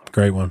 Like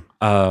great one.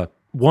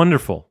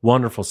 Wonderful,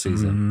 wonderful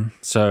season. Mm-hmm.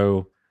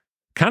 So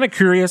kind of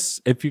curious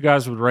if you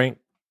guys would rank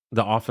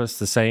The Office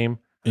the same.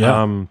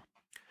 Yeah.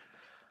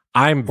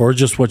 Or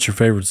just what's your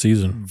favorite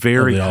season of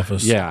The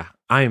Office? Yeah.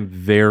 I am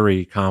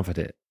very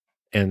confident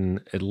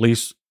in at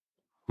least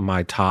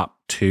my top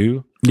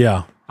 2.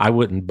 Yeah. I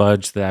wouldn't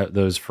budge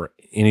those for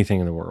anything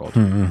in the world.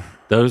 Mm-hmm.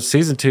 Those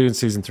season 2 and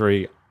season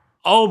 3.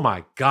 Oh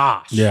my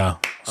gosh. Yeah.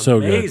 So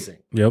amazing.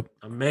 Good. Yep.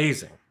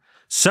 Amazing.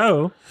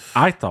 So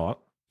I thought,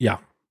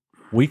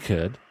 we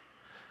could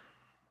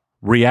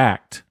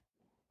react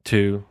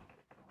to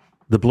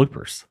the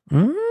bloopers.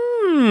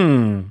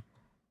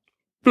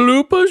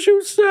 Bloopers,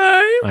 you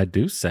say? I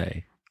do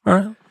say. All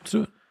right, let's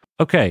do it.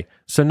 Okay,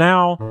 so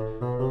now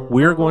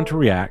we're going to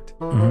react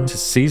to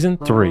season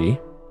 3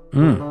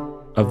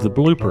 of the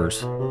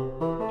bloopers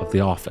of The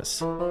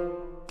Office.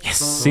 Yes,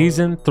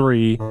 season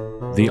 3,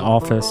 The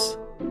Office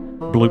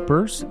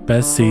bloopers.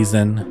 Best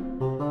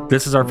season.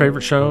 This is our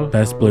favorite show.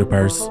 Best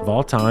bloopers of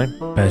all time.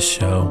 Best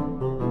show.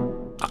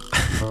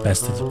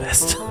 Best of the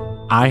best.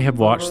 I have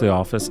watched The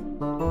Office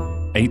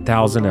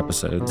 8,000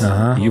 episodes.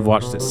 You've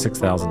watched it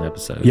 6,000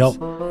 episodes. Yep.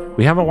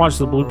 We haven't watched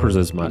the bloopers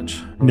as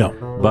much. No.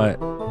 But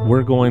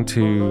we're going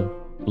to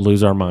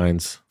lose our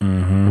minds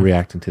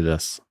reacting to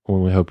this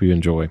when we hope you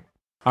enjoy.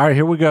 All right,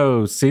 here we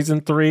go.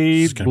 Season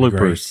 3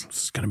 bloopers.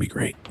 This is going to be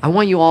great. I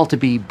want you all to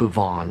be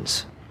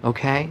Bavons,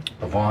 okay?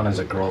 Bavon is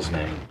a girl's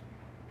name.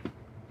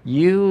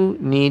 You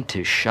need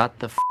to shut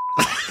the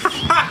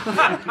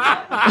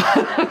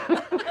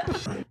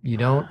You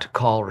don't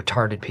call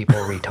retarded people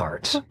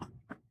retards.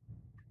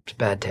 It's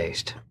bad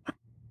taste.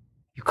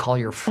 You call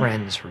your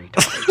friends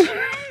retards.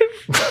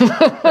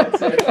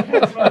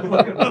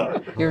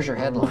 Here's your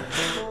headline.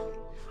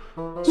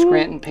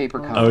 Scranton Paper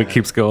Company. Oh, it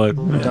keeps going.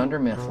 Dunder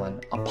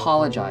Mifflin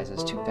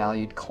apologizes to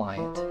valued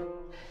client.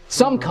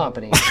 Some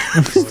companies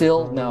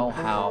still know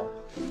how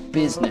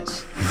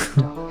business is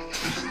done.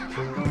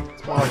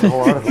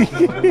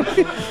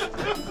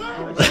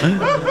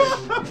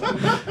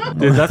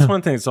 Dude, that's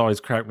one thing that's always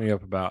cracked me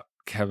up about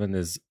Kevin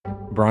is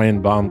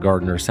Brian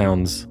Baumgartner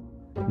sounds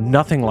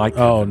nothing like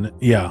Kevin. Oh,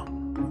 yeah.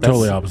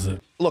 Totally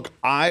opposite. Look,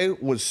 I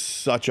was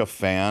such a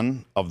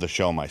fan of the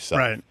show myself.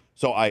 Right.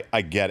 So I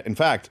get it. In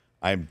fact,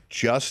 I'm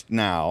just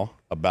now,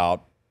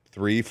 about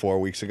 3-4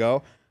 weeks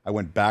ago, I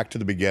went back to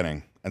the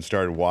beginning and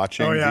started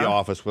watching The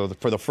Office for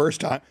the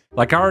first time.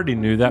 Like I already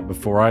knew that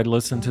before I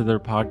listened to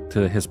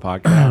his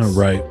podcast.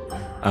 Right.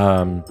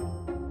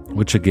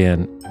 Which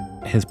again,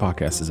 his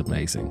podcast is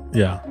amazing.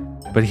 Yeah.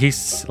 But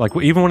he's like,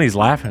 even when he's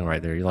laughing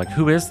right there, you're like,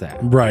 who is that?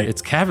 Right.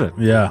 It's Kevin.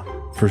 Yeah,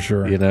 for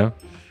sure. You know?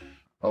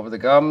 Over the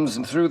gums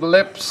and through the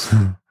lips.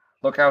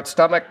 Look out,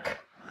 stomach.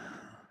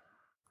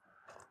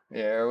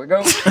 There we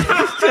go.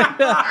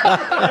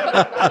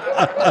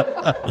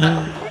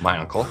 My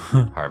uncle,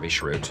 Harvey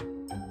Schrute,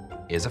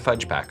 is a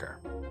fudge packer.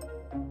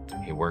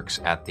 He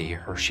works at the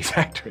Hershey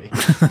factory.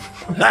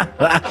 Now,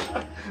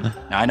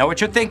 I know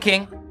what you're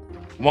thinking.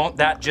 Won't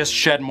that just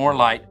shed more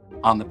light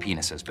on the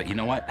penises? But you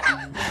know what?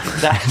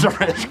 That is a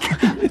risk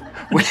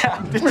we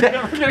have to take.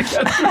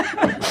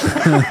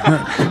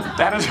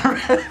 That is a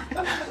risk.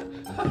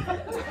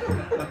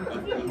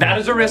 That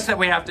is a risk that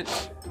we have to...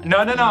 No.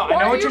 I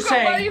know what you're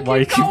saying. Why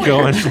you keep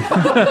going?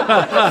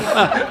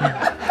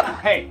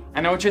 Hey,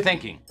 I know what you're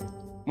thinking.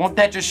 Won't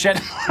that just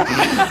shed...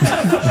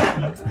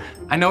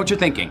 I know what you're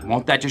thinking.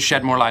 Won't that just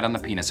shed more light on the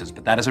penises?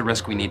 But that is a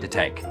risk we need to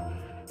take.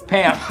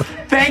 Pam,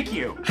 thank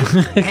you.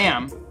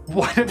 Pam,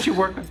 why don't you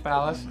work with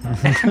Phallus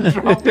and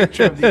draw a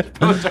picture of these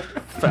posters?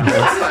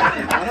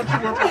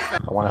 I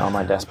want it on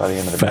my desk by the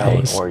end of the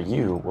day, or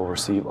you will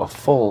receive a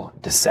full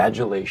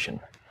desagulation.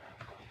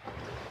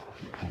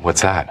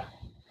 What's that?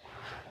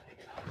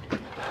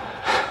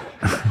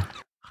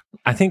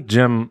 I think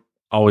Jim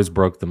always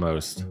broke the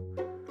most.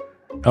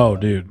 Oh,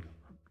 dude.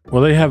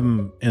 Well, they have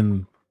him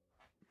in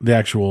the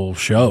actual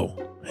show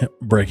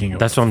breaking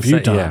That's what I'm a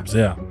few saying. times.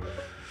 Yeah.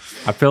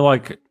 I feel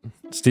like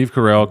Steve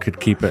Carell could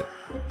keep it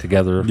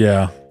together.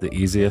 Yeah. The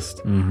easiest.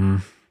 Mm-hmm.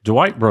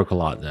 Dwight broke a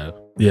lot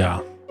though.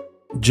 Yeah.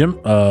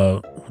 John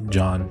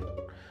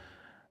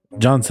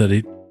said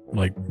he,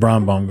 like,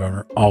 Brian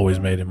Baumgartner always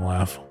made him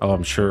laugh. Oh,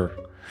 I'm sure.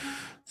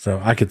 So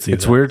I could see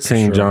It's that weird for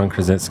seeing sure. John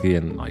Krasinski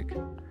and like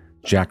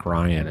Jack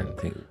Ryan and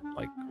things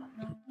like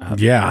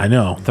Yeah, I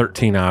know.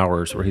 13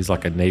 Hours where he's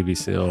like a Navy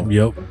SEAL.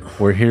 Yep.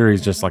 Where here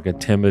he's just like a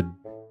timid,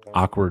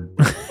 awkward.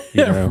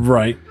 You know?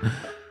 Right.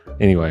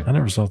 Anyway, I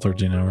never saw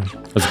 13 Hours.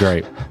 it was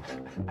great.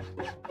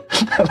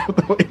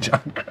 The way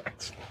John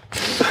cracks. Do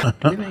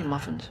you have any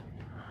muffins?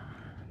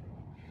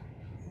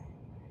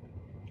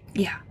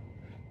 Yeah.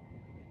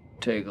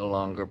 Take a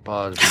longer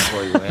pause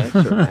before you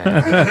answer,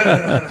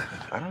 man.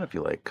 I don't know if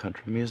you like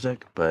country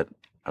music, but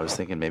I was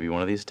thinking maybe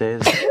one of these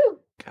days.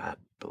 God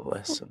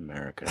bless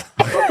America.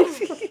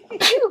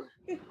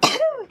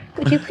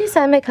 Would you please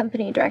sign my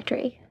company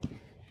directory?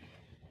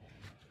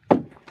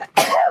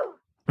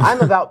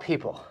 I'm about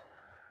people.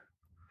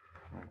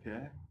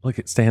 Okay. Look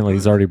at Stanley.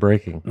 He's already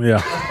breaking.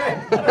 Yeah.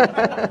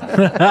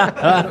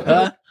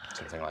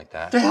 Something like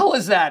that. The hell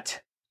is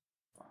that?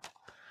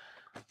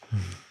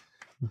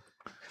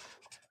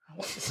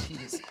 What is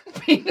his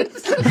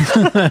penis?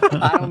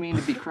 I don't mean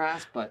to be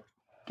crass, but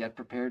get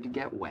prepared to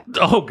get wet.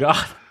 Oh,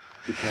 God.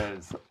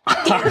 Because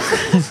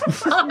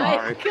Oh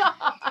my god!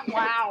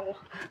 Wow.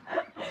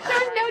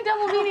 There's no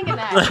double meaning in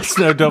that. There's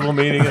no double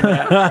meaning in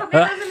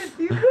that.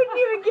 You couldn't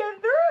even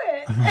get through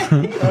it.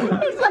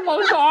 it's the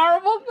most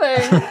horrible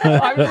thing.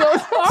 I'm so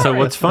sorry. So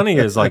what's funny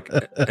is like,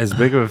 as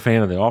big of a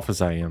fan of The Office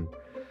I am,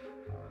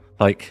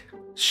 like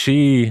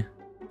she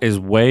is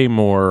way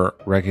more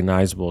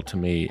recognizable to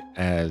me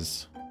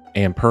as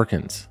Ann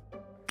Perkins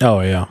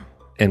Oh, yeah.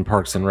 in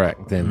Parks and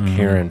Rec than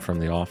Karen from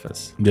The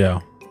Office. Yeah.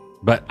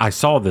 But I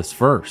saw this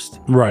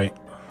first. Right.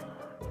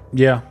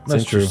 Yeah, It's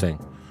that's true.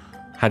 interesting.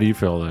 How do you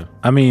feel though?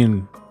 I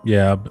mean,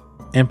 yeah, but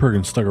Ann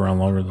Perkins stuck around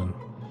longer than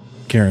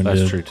Karen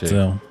That's did. true, too.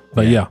 So,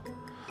 but yeah,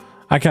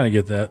 I kind of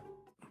get that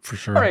for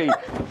sure. Great.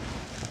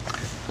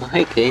 Well,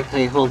 hey, Kate, how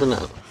you holding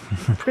up?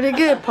 Pretty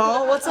good,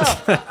 Paul. What's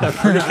up?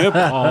 Pretty good,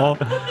 Paul.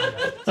 Oh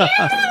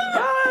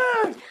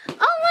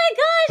my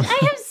gosh, I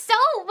have so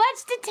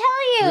much to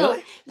tell you.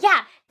 Really?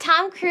 Yeah,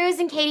 Tom Cruise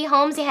and Katie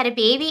Holmes, they had a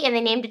baby and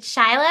they named it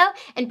Shiloh.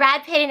 And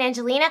Brad Pitt and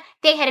Angelina,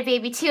 they had a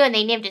baby too and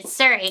they named it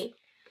Surrey.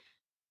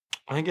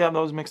 I think you have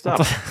those mixed up.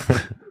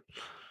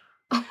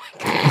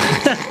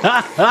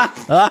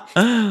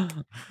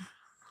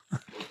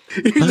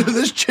 Either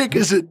this chick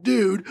is a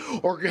dude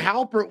or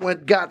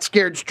Halpert got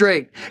scared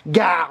straight.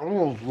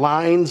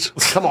 Lines.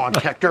 Come on,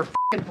 Hector.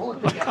 F***ing pull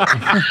it together.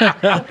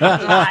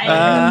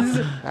 Lines.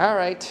 All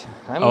right.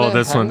 Oh,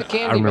 this one. The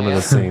candy I remember man.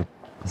 this scene.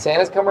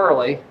 Santa's come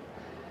early.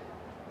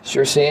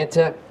 Sure,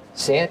 Santa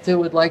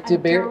would like to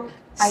bear.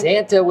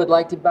 Santa would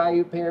like to buy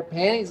you a pair of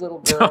panties, little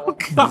girl.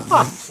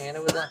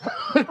 Santa would like.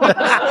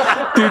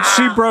 Dude,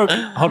 she broke.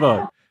 Hold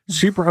on.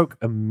 She broke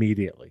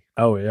immediately.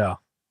 Oh, yeah.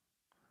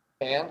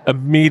 Man,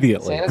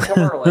 Immediately. Santa's come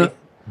early.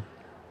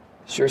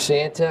 Sure,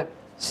 Santa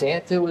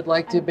would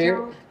like to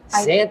bear.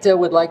 Santa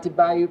would like to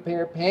buy you a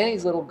pair of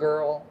panties, little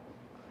girl.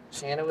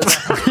 Santa would.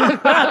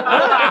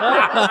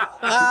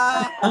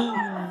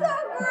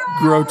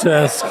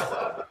 Grotesque.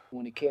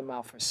 When he came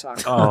out for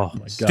soccer. Oh,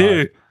 my God.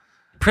 dude.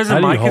 Prison How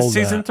do you Mike is hold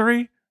season that?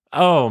 3?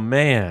 Oh,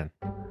 man.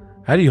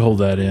 How do you hold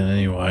that in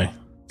anyway?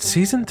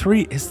 Season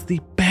 3 is the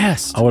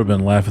best. I would have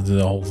been laughing through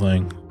the whole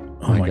thing.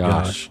 Oh my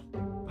gosh.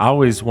 I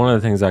always, one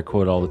of the things I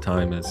quote all the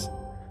time is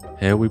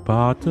Harry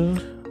Potter,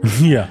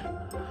 Yeah.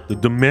 the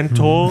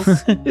Dementors.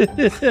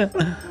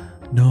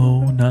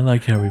 No, not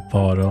like Harry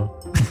Potter.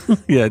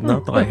 Yeah,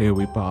 not like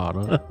Harry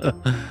Potter.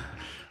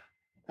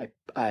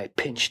 I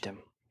pinched him.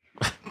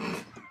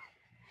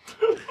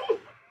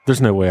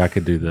 There's no way I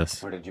could do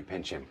this. Where did you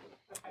pinch him?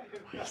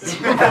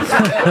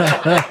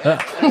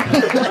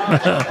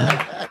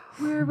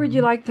 Where would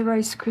you like the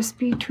Rice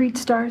Krispie treat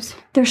stars?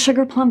 They're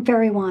sugar plum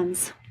fairy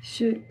ones.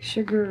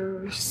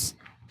 Sugar star.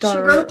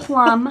 Sugar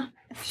plum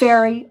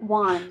fairy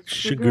ones.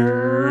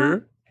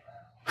 Sugar.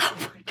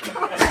 I've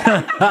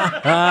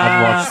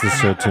watched this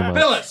show too much.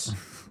 Phyllis.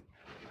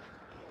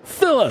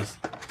 Phyllis.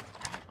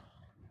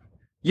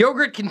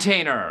 Yogurt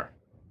container.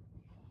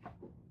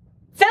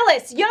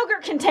 Phyllis,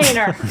 yogurt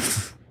container.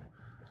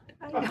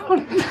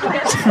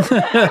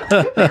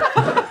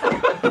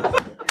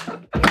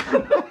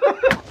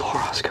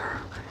 Poor Oscar.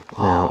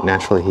 Now,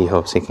 naturally, he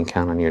hopes he can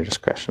count on your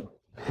discretion.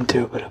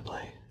 Indubitably.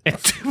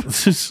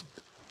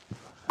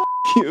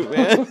 You,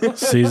 man.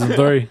 Season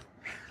 3.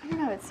 I don't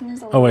know, it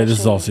seems a Oh, wait, this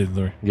is all season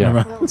 3. Yeah. Never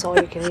mind. Well, it's all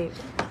you can eat.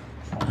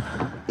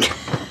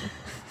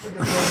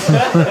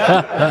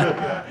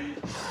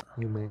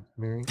 You may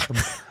marry a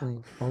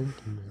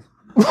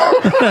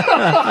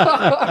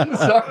I'm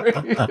sorry.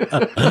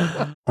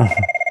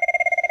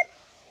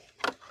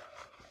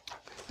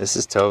 This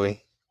is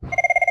Toby.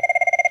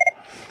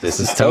 This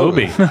is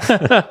Toby.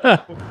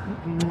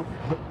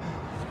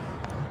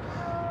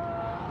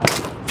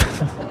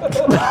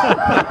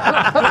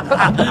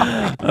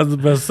 That's the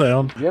best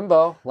sound.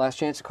 Jimbo, last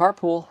chance to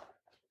carpool.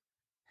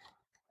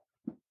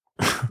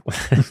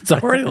 It's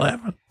already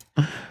laughing.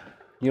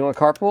 You want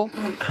to carpool?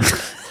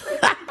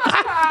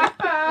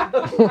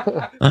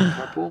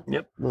 Carpool?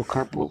 Yep. We'll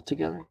carpool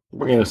together?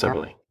 We're going to go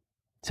separately.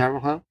 Several,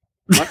 huh?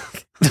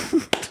 What?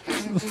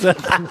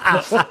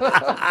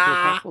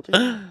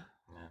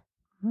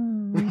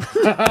 I'm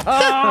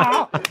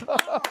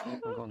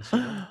going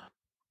slow.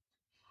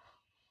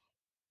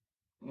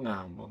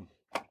 No, well.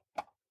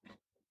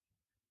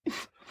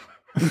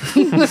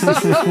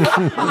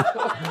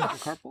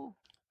 Carpool?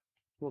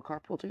 We'll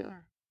carpool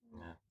together.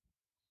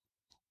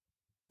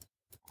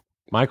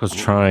 Michael's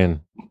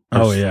trying.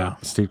 Oh, yeah.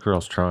 Steve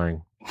Carell's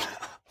trying.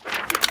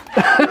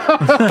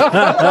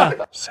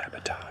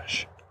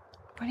 Sabotage.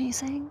 What are you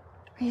saying?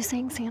 Are you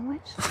saying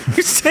sandwich?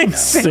 You're saying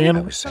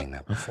I was saying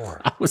that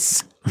before. I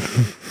was.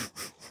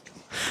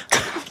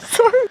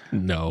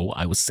 No,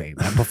 I was saying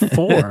that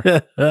before.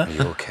 Are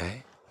you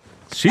okay?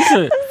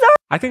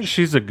 I think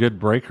she's a good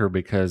breaker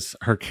because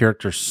her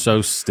character's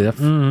so stiff.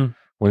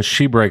 When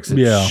she breaks,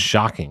 it's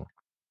shocking.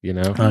 You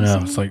know? I know.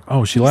 It's like,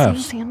 oh, she Are you saying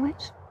laughs.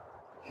 sandwich?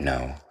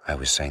 No, I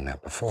was saying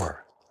that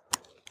before.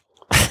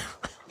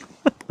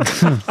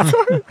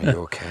 Are you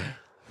okay?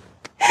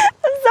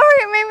 I'm sorry,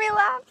 it made me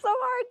laugh so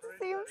hard to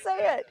see him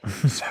say it.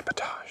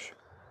 Sabotage.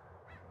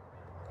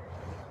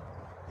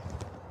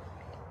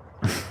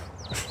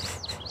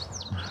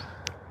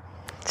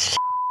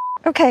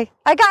 Okay,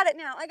 I got it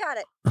now. I got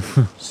it.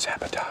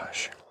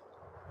 Sabotage.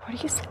 What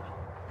are you saying?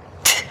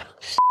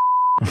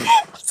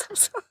 I'm so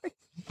sorry.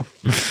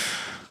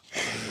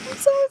 I'm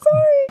so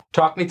sorry.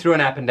 Talk me through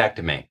an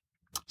appendectomy.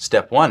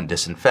 Step 1,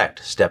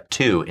 disinfect. Step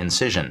 2,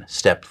 incision.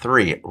 Step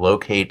 3,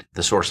 locate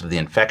the source of the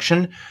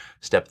infection.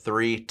 Step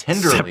 3,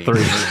 tenderly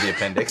remove the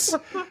appendix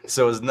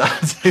so as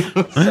not to.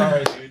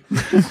 Sorry, dude.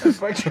 I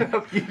fucked you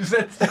up. You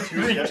said step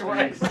 3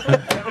 twice.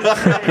 That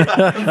was great.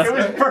 It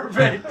was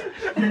perfect.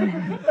 I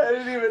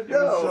didn't even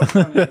know.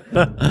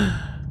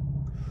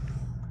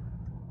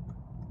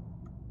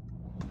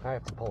 I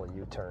have to pull a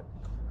U-turn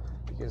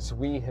because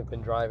we have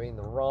been driving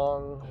the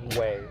wrong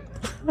way.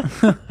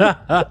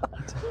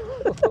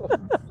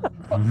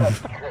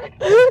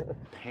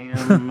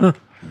 Pam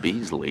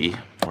Beasley,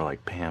 or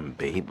like Pam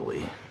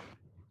Babley.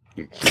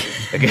 You're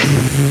cute. Okay.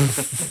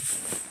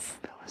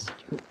 Phyllis,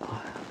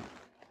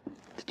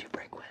 did you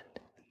break wind?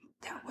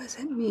 That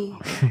wasn't me.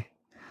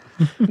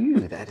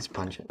 Ooh, that is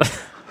pungent.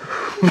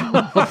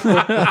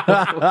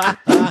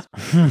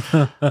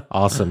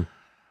 Awesome.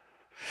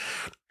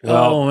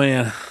 Oh,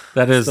 man.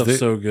 That is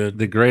so good.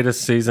 The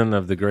greatest season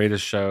of the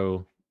greatest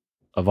show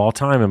of all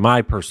time, in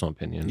my personal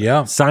opinion.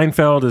 Yeah.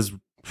 Seinfeld is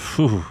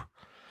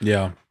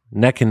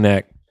neck and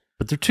neck,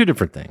 but they're two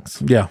different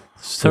things. Yeah.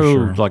 So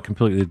sure. like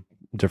completely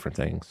different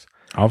things.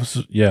 Office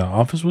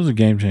was a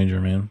game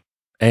changer, man.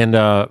 And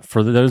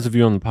for those of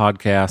you on the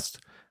podcast,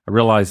 I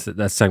realized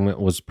that segment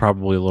was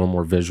probably a little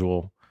more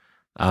visual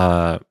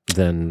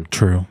than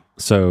true.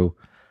 So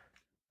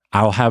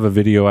I'll have a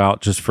video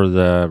out just for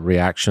the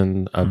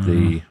reaction of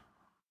the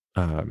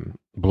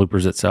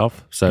bloopers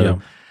itself.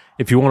 So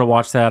if you want to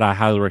watch that, I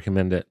highly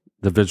recommend it.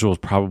 The visual is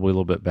probably a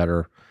little bit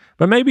better,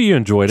 but maybe you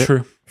enjoyed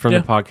it from the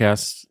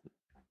podcast.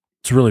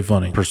 It's really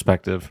funny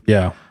perspective.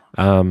 Yeah.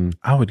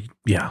 I would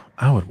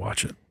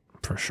watch it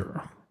for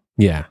sure.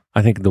 Yeah.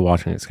 I think the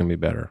watching it's going to be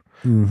better.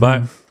 Mm-hmm.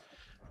 But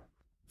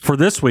for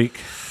this week,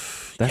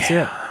 that's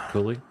it,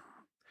 Cooley.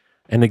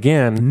 And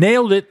again,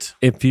 nailed it.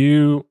 If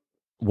you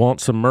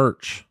want some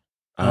merch,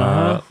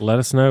 let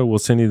us know. We'll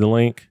send you the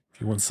link.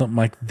 If you want something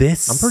like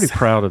this, I'm pretty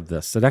proud of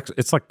this.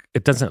 It's like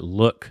it doesn't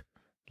look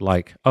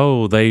like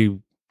they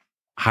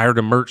hired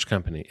a merch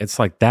company. It's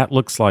like that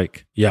looks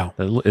like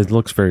it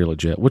looks very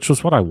legit, which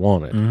was what I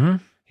wanted. Mm-hmm.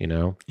 You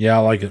know, I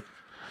like it.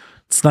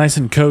 It's nice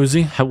and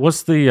cozy.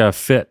 What's the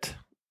fit?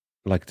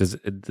 Like, does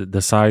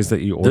the size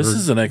that you ordered? This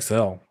is an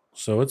XL,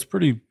 so it's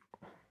pretty.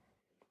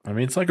 I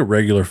mean, it's like a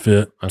regular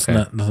fit. It's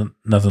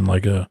nothing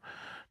like a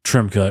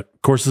trim cut.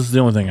 Of course, this is the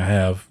only thing I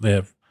have. They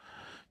have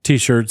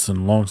t-shirts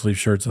and long sleeve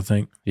shirts, I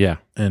think. Yeah,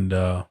 and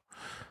so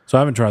I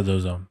haven't tried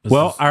those on.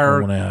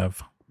 Our one I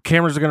have.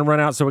 Cameras are going to run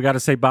out, so we got to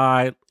say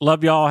bye.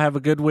 Love y'all. Have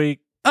a good week.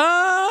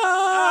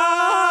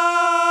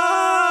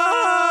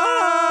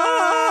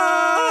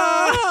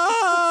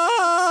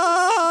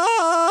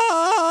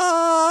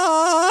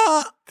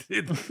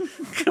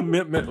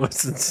 Commitment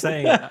was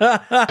insane. It's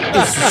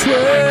the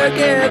Twerk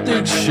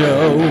Ethics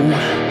Show.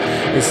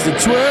 It's the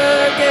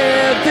Twerk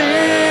Ethics